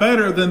like, I'm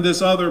better than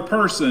this other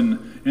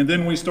person, and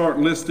then we start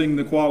listing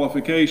the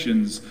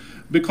qualifications.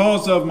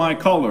 Because of my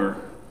color,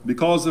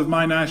 because of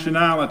my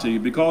nationality,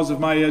 because of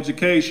my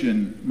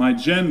education, my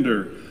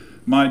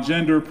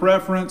gender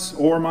preference,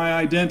 or my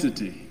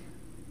identity.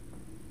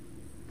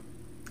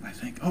 I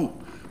think, oh,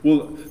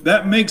 well,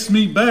 that makes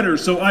me better,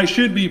 so I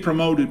should be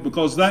promoted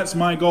because that's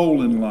my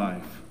goal in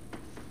life.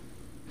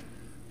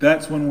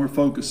 That's when we're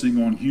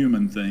focusing on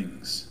human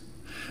things.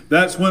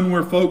 That's when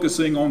we're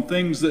focusing on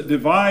things that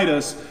divide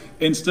us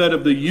instead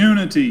of the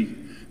unity,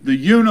 the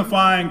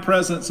unifying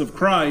presence of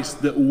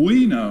Christ that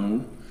we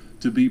know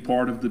to be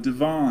part of the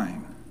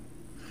divine.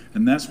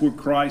 And that's where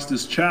Christ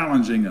is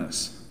challenging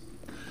us.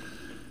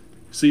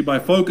 See, by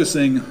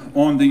focusing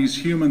on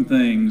these human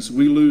things,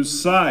 we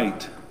lose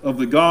sight of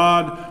the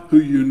God who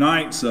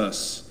unites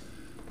us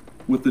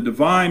with the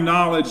divine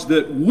knowledge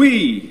that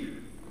we,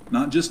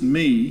 not just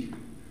me,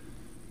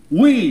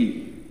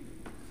 we,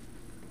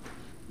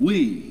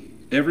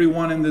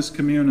 everyone in this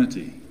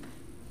community,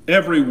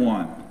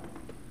 everyone,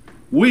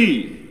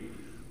 we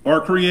are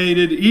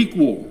created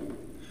equal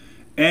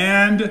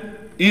and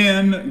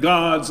in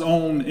God's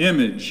own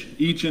image,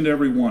 each and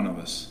every one of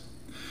us.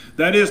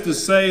 That is to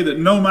say that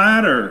no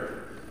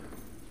matter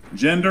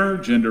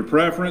gender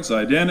preference,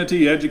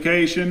 identity,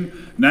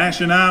 education,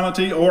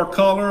 nationality, or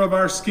color of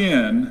our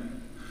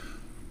skin,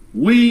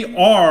 we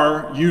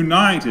are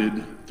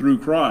united through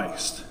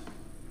Christ.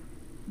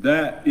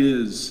 That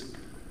is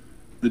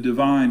the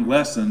divine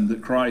lesson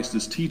that Christ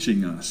is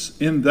teaching us.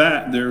 In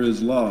that there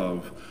is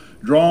love,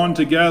 drawn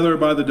together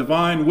by the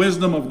divine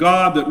wisdom of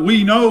God that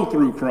we know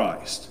through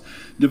Christ.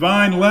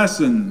 Divine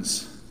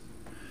lessons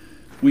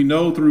we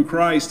know through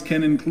Christ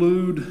can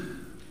include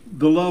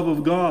the love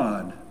of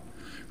God.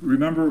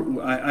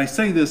 Remember, I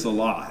say this a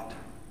lot.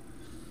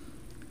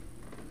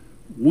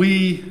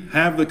 We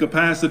have the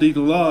capacity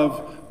to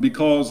love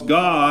because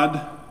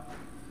God...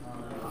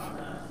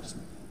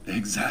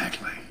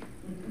 Exactly.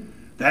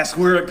 That's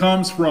where it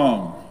comes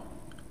from.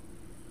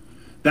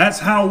 That's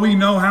how we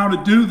know how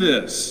to do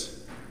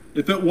this.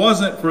 If it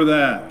wasn't for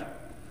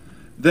that,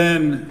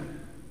 then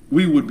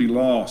we would be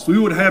lost. We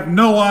would have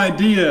no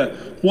idea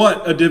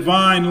what a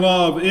divine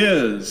love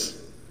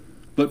is.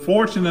 But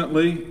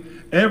fortunately,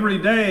 every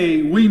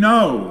day we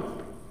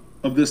know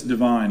of this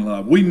divine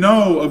love. We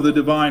know of the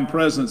divine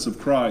presence of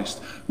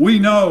Christ. We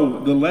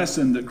know the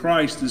lesson that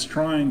Christ is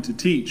trying to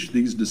teach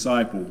these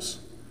disciples.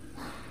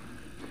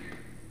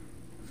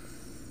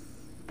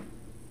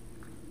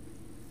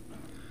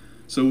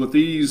 So with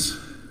these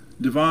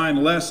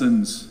divine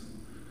lessons,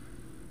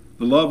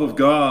 the love of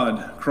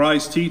God.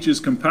 Christ teaches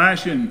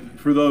compassion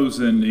for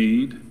those in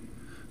need,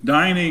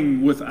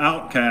 dining with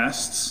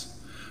outcasts,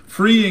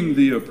 freeing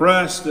the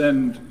oppressed,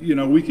 and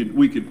we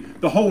could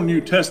the whole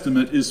New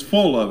Testament is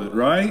full of it,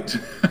 right?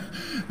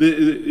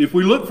 If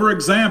we look for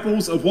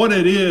examples of what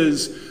it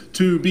is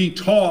to be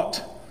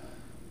taught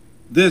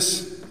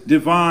this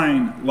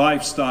divine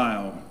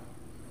lifestyle,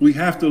 we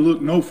have to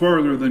look no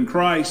further than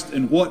Christ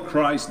and what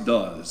Christ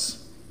does.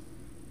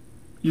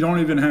 You don't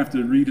even have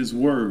to read his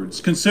words.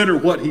 Consider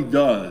what he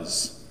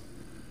does.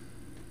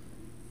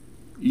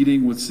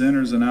 Eating with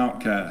sinners and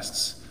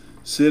outcasts,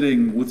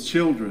 sitting with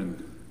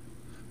children,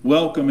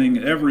 welcoming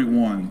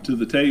everyone to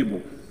the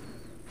table.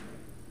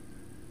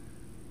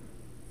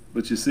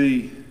 But you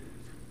see,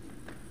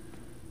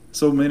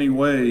 so many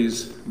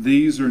ways,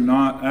 these are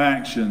not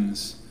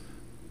actions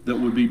that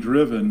would be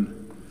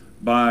driven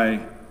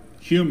by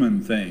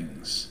human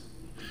things.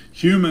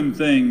 Human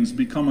things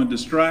become a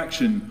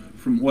distraction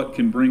from what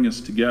can bring us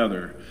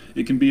together.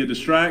 It can be a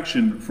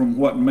distraction from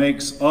what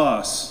makes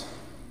us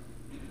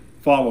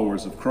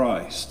followers of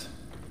Christ.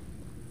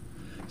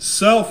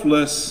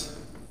 Selfless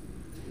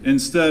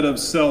instead of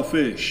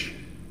selfish.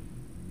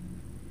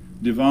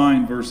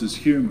 Divine versus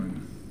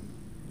human.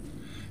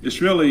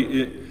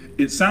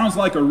 It sounds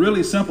like a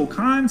really simple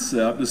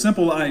concept, a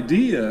simple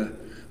idea,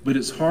 but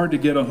it's hard to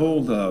get a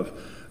hold of.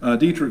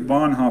 Dietrich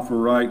Bonhoeffer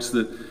writes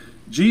that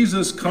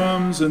Jesus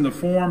comes in the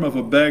form of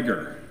a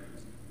beggar,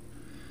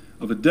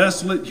 of a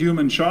desolate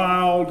human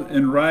child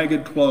in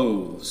ragged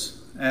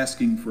clothes,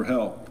 asking for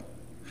help.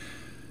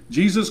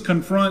 Jesus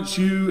confronts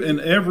you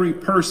in every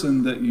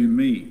person that you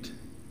meet.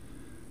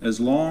 As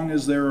long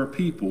as there are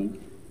people,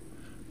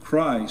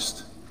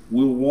 Christ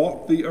will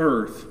walk the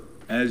earth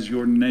as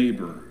your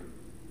neighbor.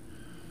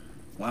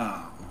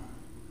 Wow.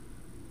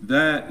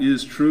 That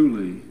is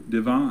truly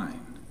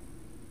divine.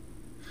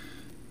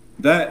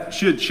 That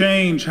should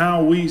change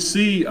how we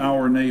see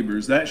our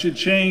neighbors. That should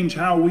change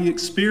how we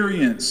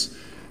experience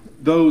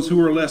those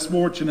who are less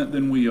fortunate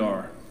than we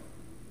are.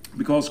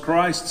 Because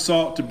Christ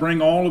sought to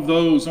bring all of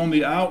those on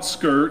the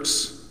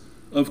outskirts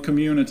of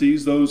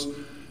communities,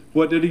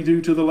 what did he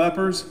do to the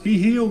lepers? He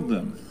healed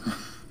them.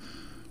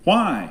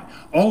 Why?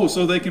 Oh,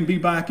 so they can be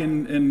back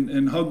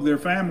and hug their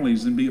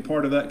families and be a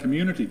part of that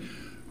community.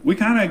 We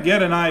kind of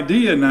get an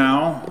idea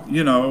now,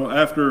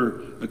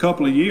 after a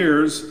couple of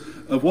years,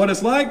 of what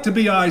it's like to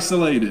be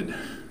isolated,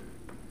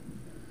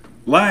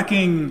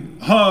 lacking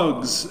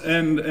hugs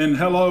and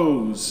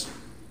hellos.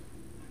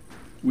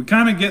 We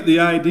kind of get the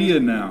idea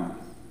now.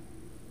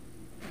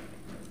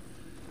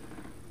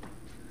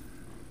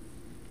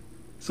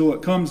 So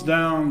it comes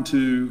down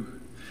to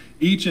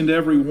each and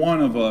every one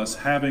of us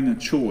having a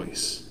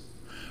choice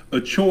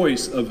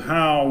of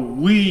how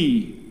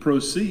we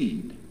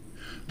proceed.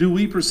 Do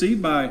we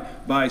proceed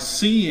by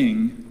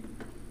seeing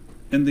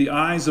in the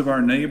eyes of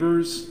our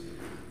neighbors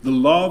the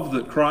love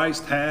that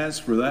Christ has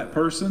for that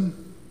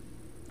person?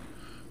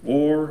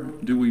 Or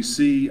do we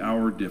see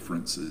our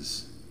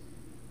differences?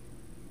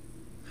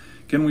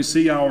 Can we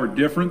see our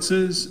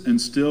differences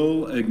and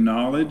still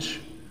acknowledge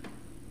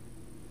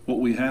what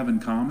we have in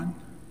common?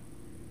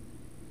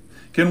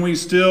 Can we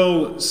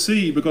still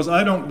see, because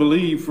I don't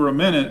believe for a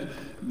minute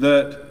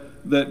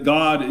that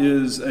God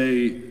is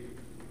a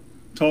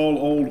tall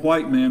old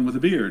white man with a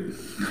beard.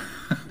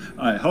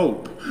 I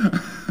hope.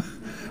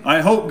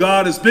 I hope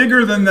God is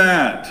bigger than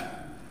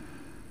that.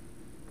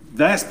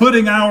 That's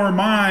putting our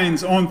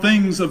minds on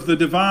things of the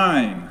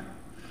divine.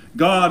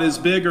 God is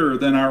bigger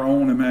than our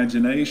own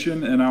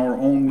imagination and our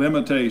own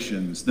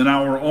limitations, than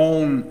our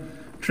own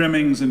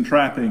trimmings and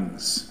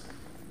trappings.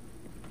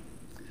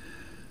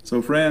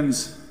 So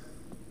friends,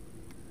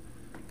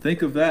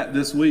 think of that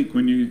this week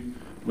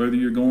whether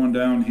you're going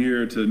down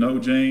here to know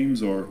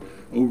James or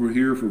over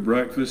here for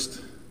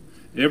breakfast.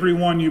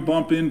 Everyone you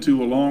bump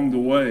into along the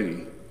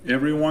way,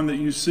 everyone that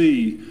you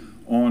see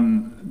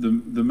on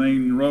the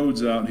main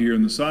roads out here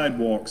and the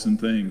sidewalks and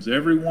things,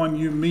 everyone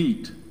you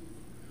meet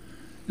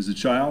is a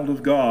child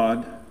of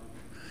God,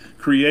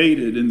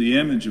 created in the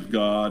image of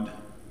God,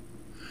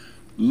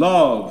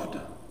 loved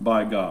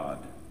by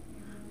God,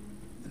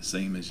 the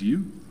same as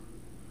you,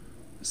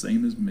 the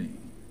same as me.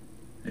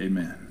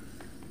 Amen.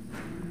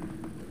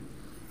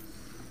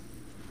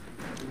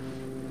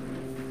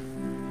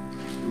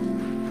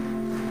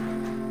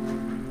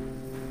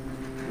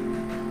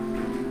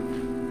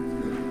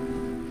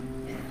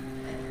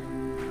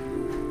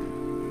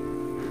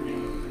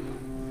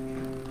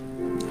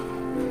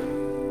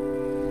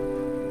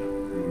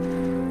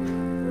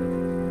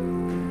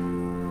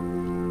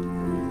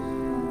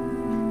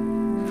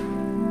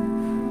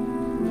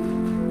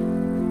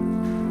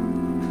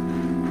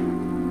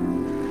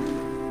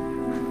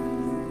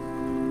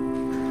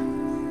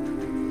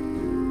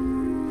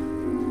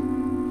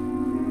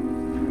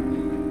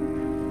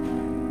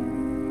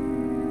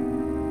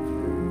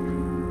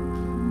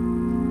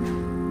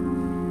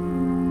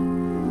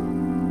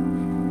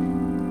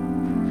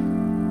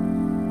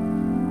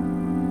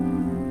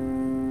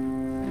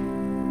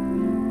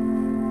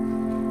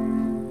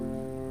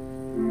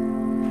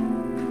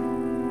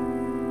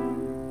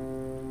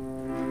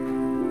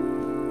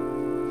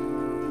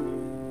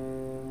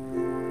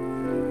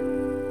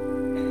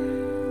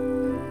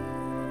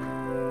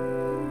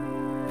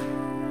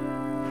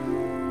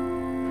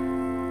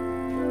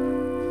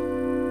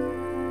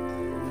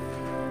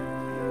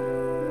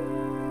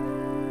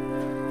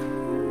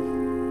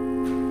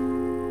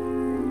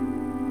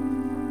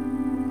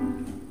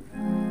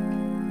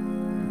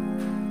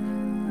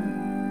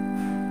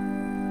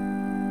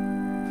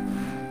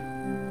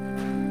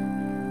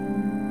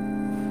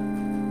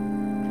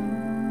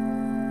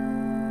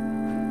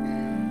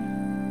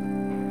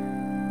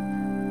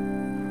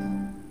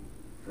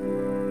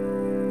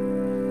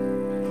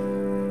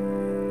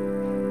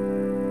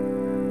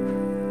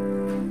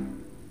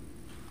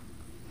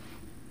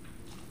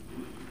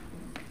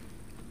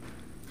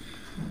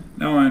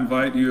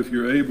 invite you, if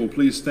you're able,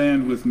 please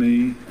stand with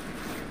me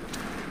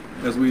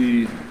as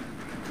we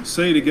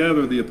say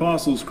together the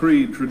Apostles'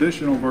 Creed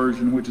traditional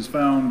version, which is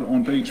found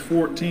on page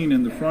 14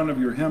 in the front of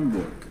your hymn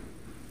book.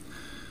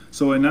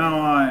 So now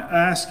I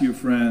ask you,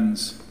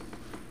 friends,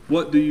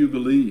 what do you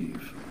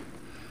believe?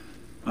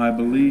 I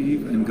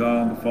believe in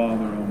God the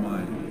Father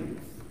Almighty,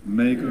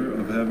 maker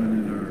of heaven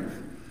and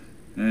earth,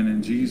 and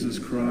in Jesus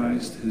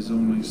Christ, his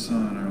only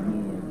Son, our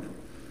Lord,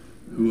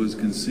 who was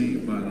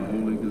conceived by the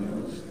Holy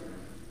Ghost,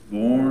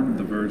 born of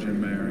the Virgin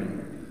Mary,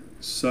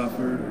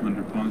 suffered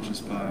under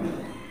Pontius Pilate,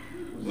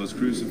 was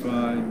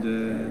crucified,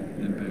 dead,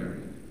 and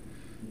buried.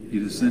 He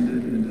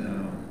descended into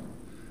hell.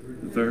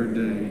 The third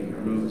day he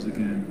rose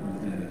again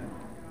from the dead.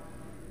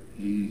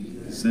 He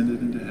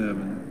ascended into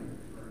heaven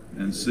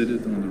and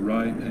sitteth on the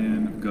right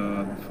hand of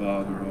God the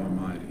Father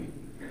Almighty.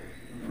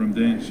 From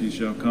thence he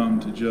shall come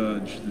to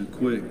judge the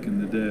quick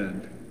and the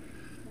dead.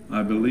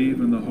 I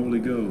believe in the Holy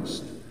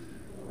Ghost,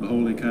 the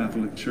Holy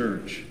Catholic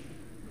Church,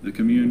 the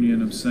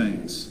communion of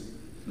saints,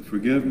 the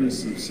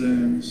forgiveness of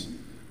sins,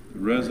 the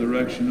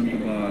resurrection of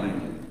the body,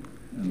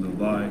 and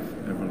the life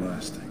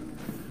everlasting.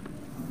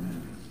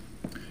 Amen.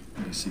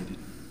 Be seated.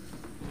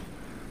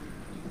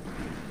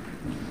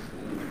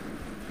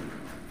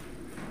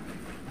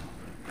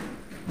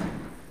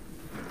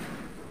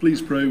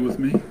 Please pray with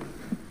me.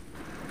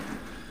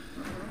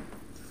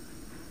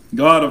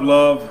 God of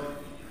love,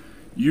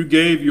 you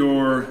gave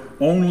your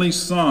only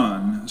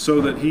Son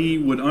so that he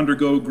would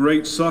undergo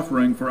great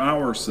suffering for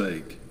our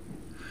sake.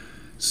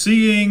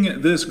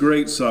 Seeing this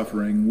great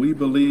suffering, we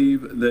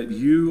believe that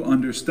you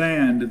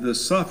understand the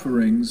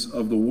sufferings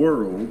of the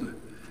world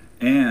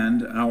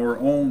and our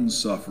own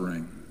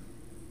suffering.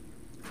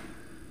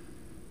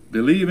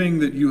 Believing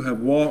that you have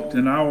walked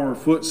in our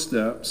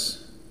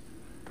footsteps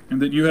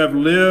and that you have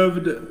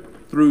lived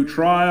through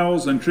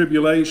trials and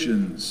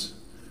tribulations,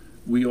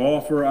 we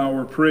offer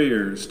our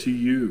prayers to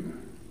you.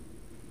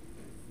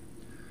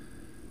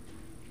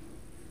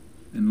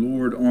 And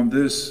Lord, on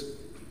this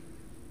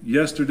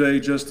yesterday,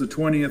 just the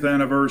 20th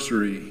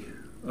anniversary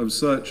of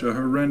such a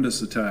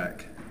horrendous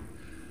attack,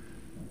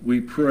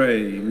 we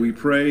pray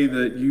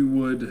that you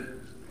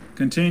would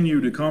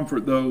continue to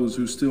comfort those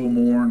who still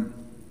mourn,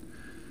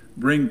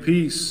 bring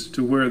peace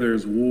to where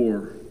there's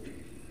war,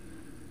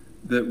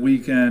 that we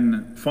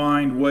can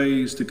find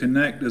ways to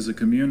connect as a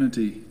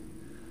community,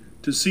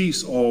 to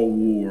cease all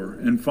war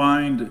and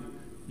find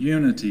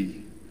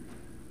unity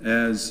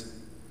as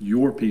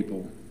your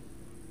people.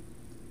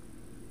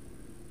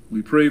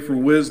 We pray for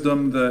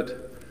wisdom that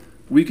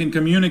we can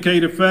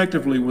communicate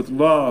effectively with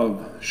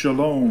love,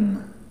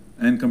 shalom,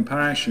 and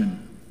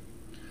compassion,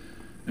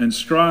 and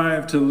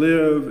strive to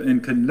live in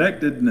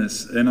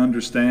connectedness and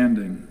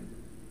understanding.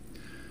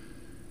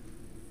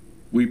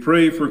 We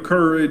pray for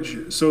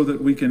courage so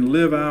that we can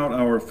live out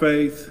our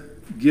faith,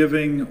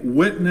 giving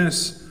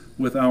witness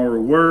with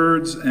our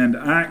words and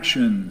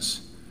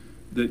actions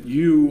that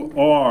you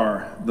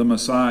are the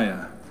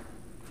Messiah.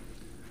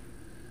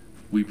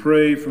 We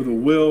pray for the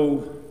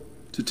will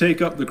to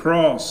take up the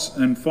cross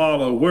and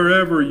follow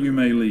wherever you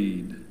may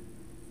lead.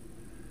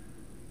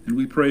 And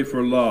we pray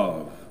for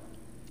love,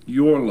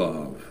 your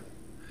love,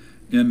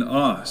 in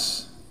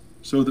us,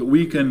 so that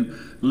we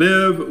can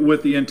live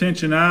with the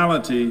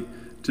intentionality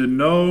to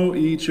know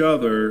each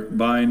other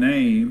by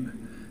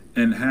name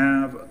and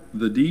have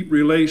the deep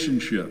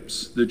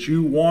relationships that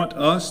you want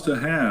us to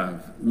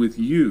have with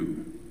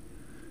you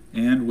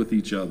and with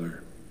each other.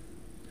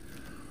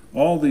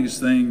 All these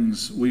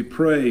things we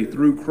pray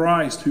through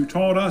Christ, who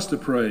taught us to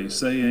pray,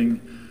 saying,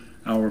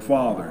 Our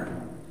Father,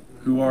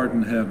 who art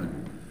in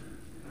heaven,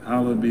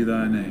 hallowed be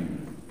thy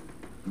name.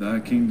 Thy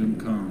kingdom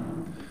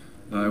come,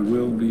 thy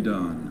will be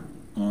done,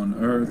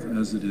 on earth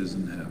as it is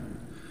in heaven.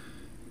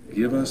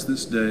 Give us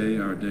this day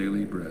our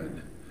daily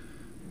bread,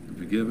 and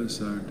forgive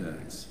us our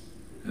debts,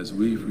 as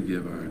we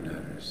forgive our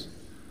debtors.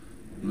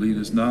 Lead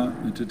us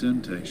not into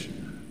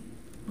temptation,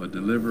 but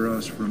deliver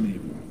us from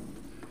evil.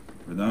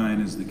 For thine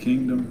is the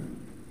kingdom,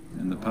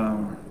 and the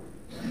power,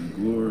 and the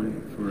glory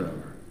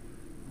forever.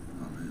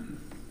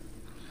 Amen.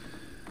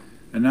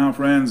 And now,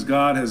 friends,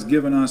 God has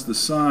given us the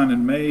Son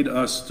and made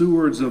us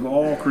stewards of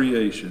all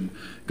creation.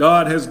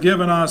 God has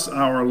given us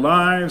our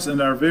lives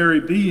and our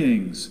very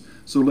beings.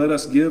 So let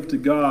us give to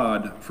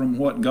God from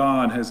what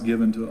God has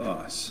given to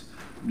us.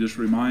 I'm just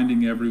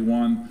reminding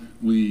everyone,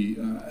 we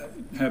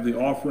have the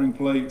offering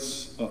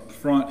plates up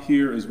front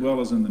here as well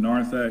as in the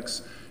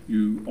narthex.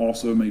 You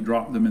also may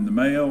drop them in the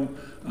mail.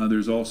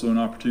 There's also an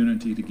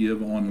opportunity to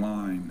give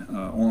online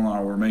on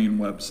our main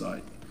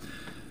website.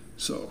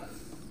 So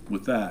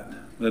with that,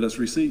 let us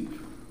receive.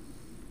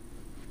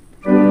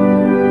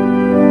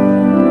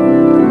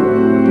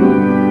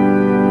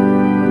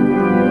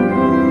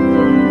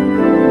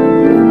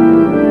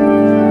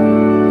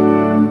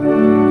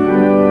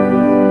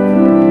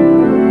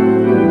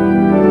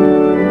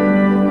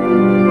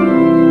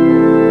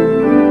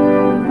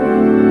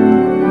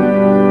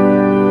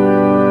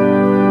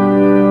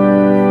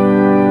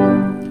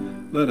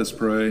 Let us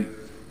pray.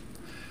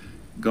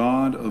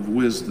 God of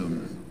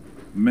wisdom,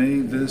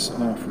 may this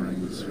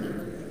offering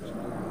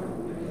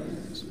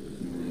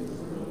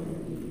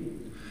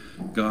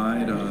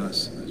Guide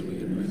us as we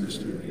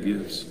administer the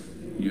gifts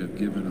you have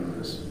given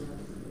us.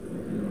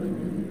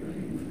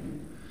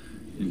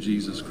 In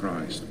Jesus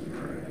Christ we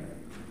pray.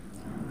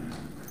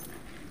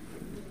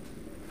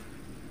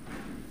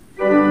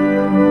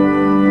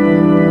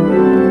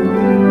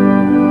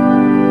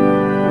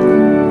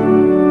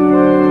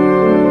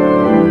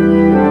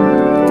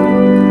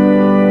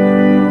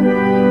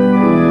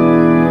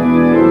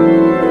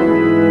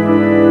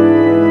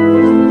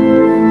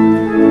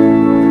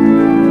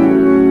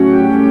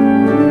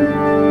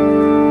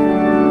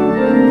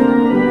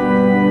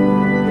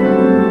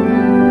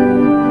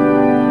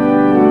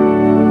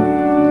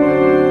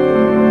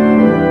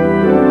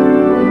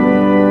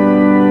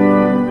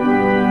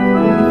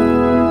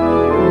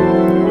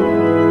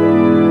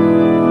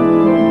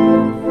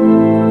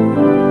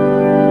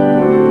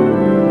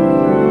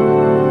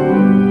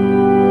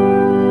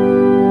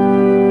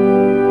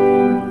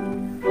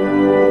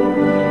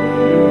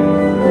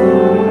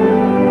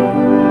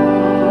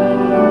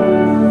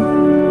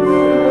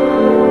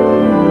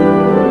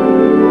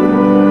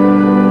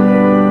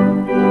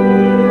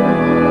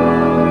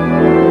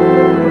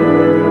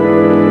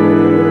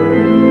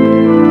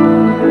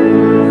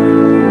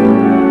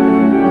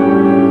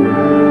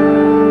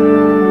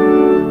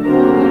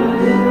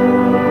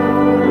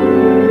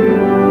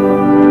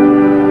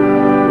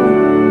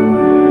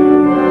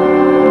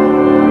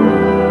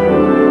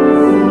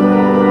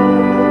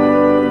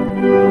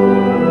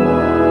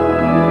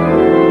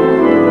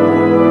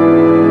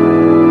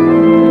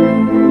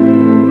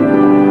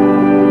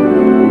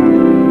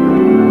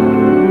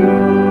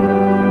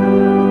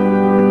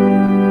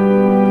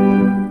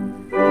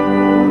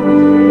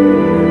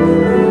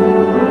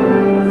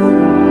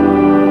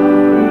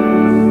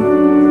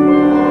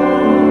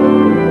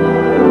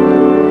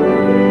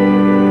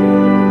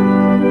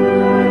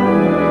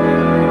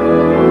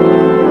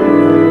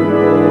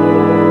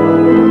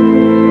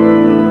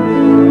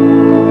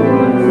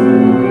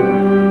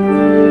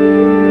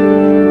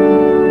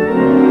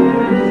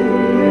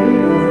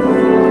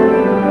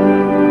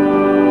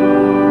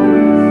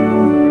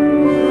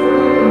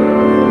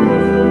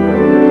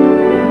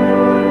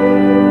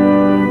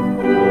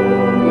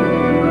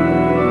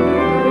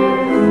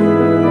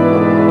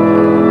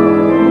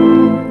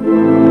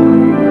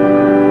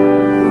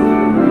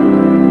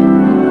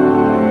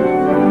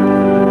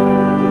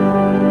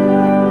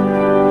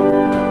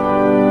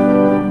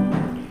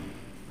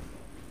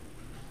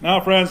 Now,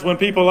 friends, when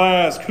people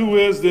ask, who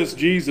is this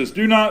Jesus?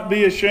 Do not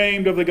be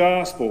ashamed of the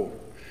gospel.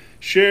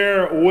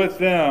 Share with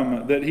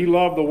them that he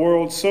loved the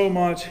world so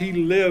much he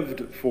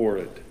lived for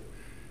it.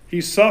 He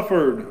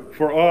suffered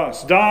for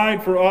us,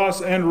 died for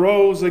us, and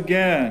rose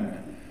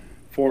again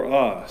for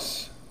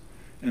us.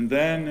 And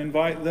then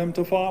invite them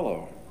to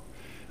follow.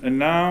 And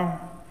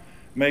now,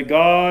 may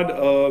God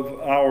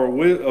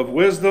of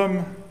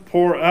wisdom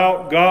pour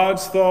out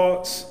God's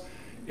thoughts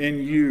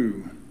in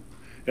you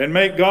and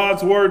make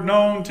God's word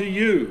known to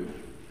you.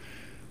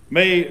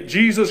 May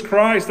Jesus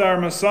Christ,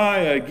 our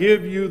Messiah,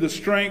 give you the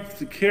strength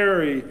to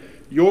carry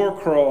your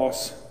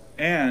cross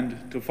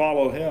and to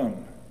follow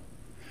him.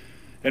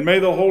 And may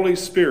the Holy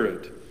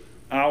Spirit,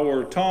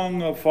 our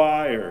tongue of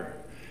fire,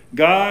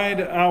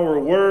 guide our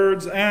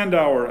words and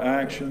our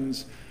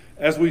actions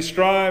as we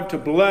strive to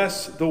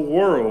bless the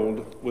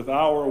world with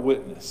our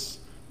witness.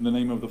 In the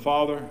name of the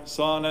Father,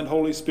 Son, and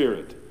Holy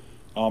Spirit.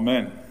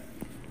 Amen.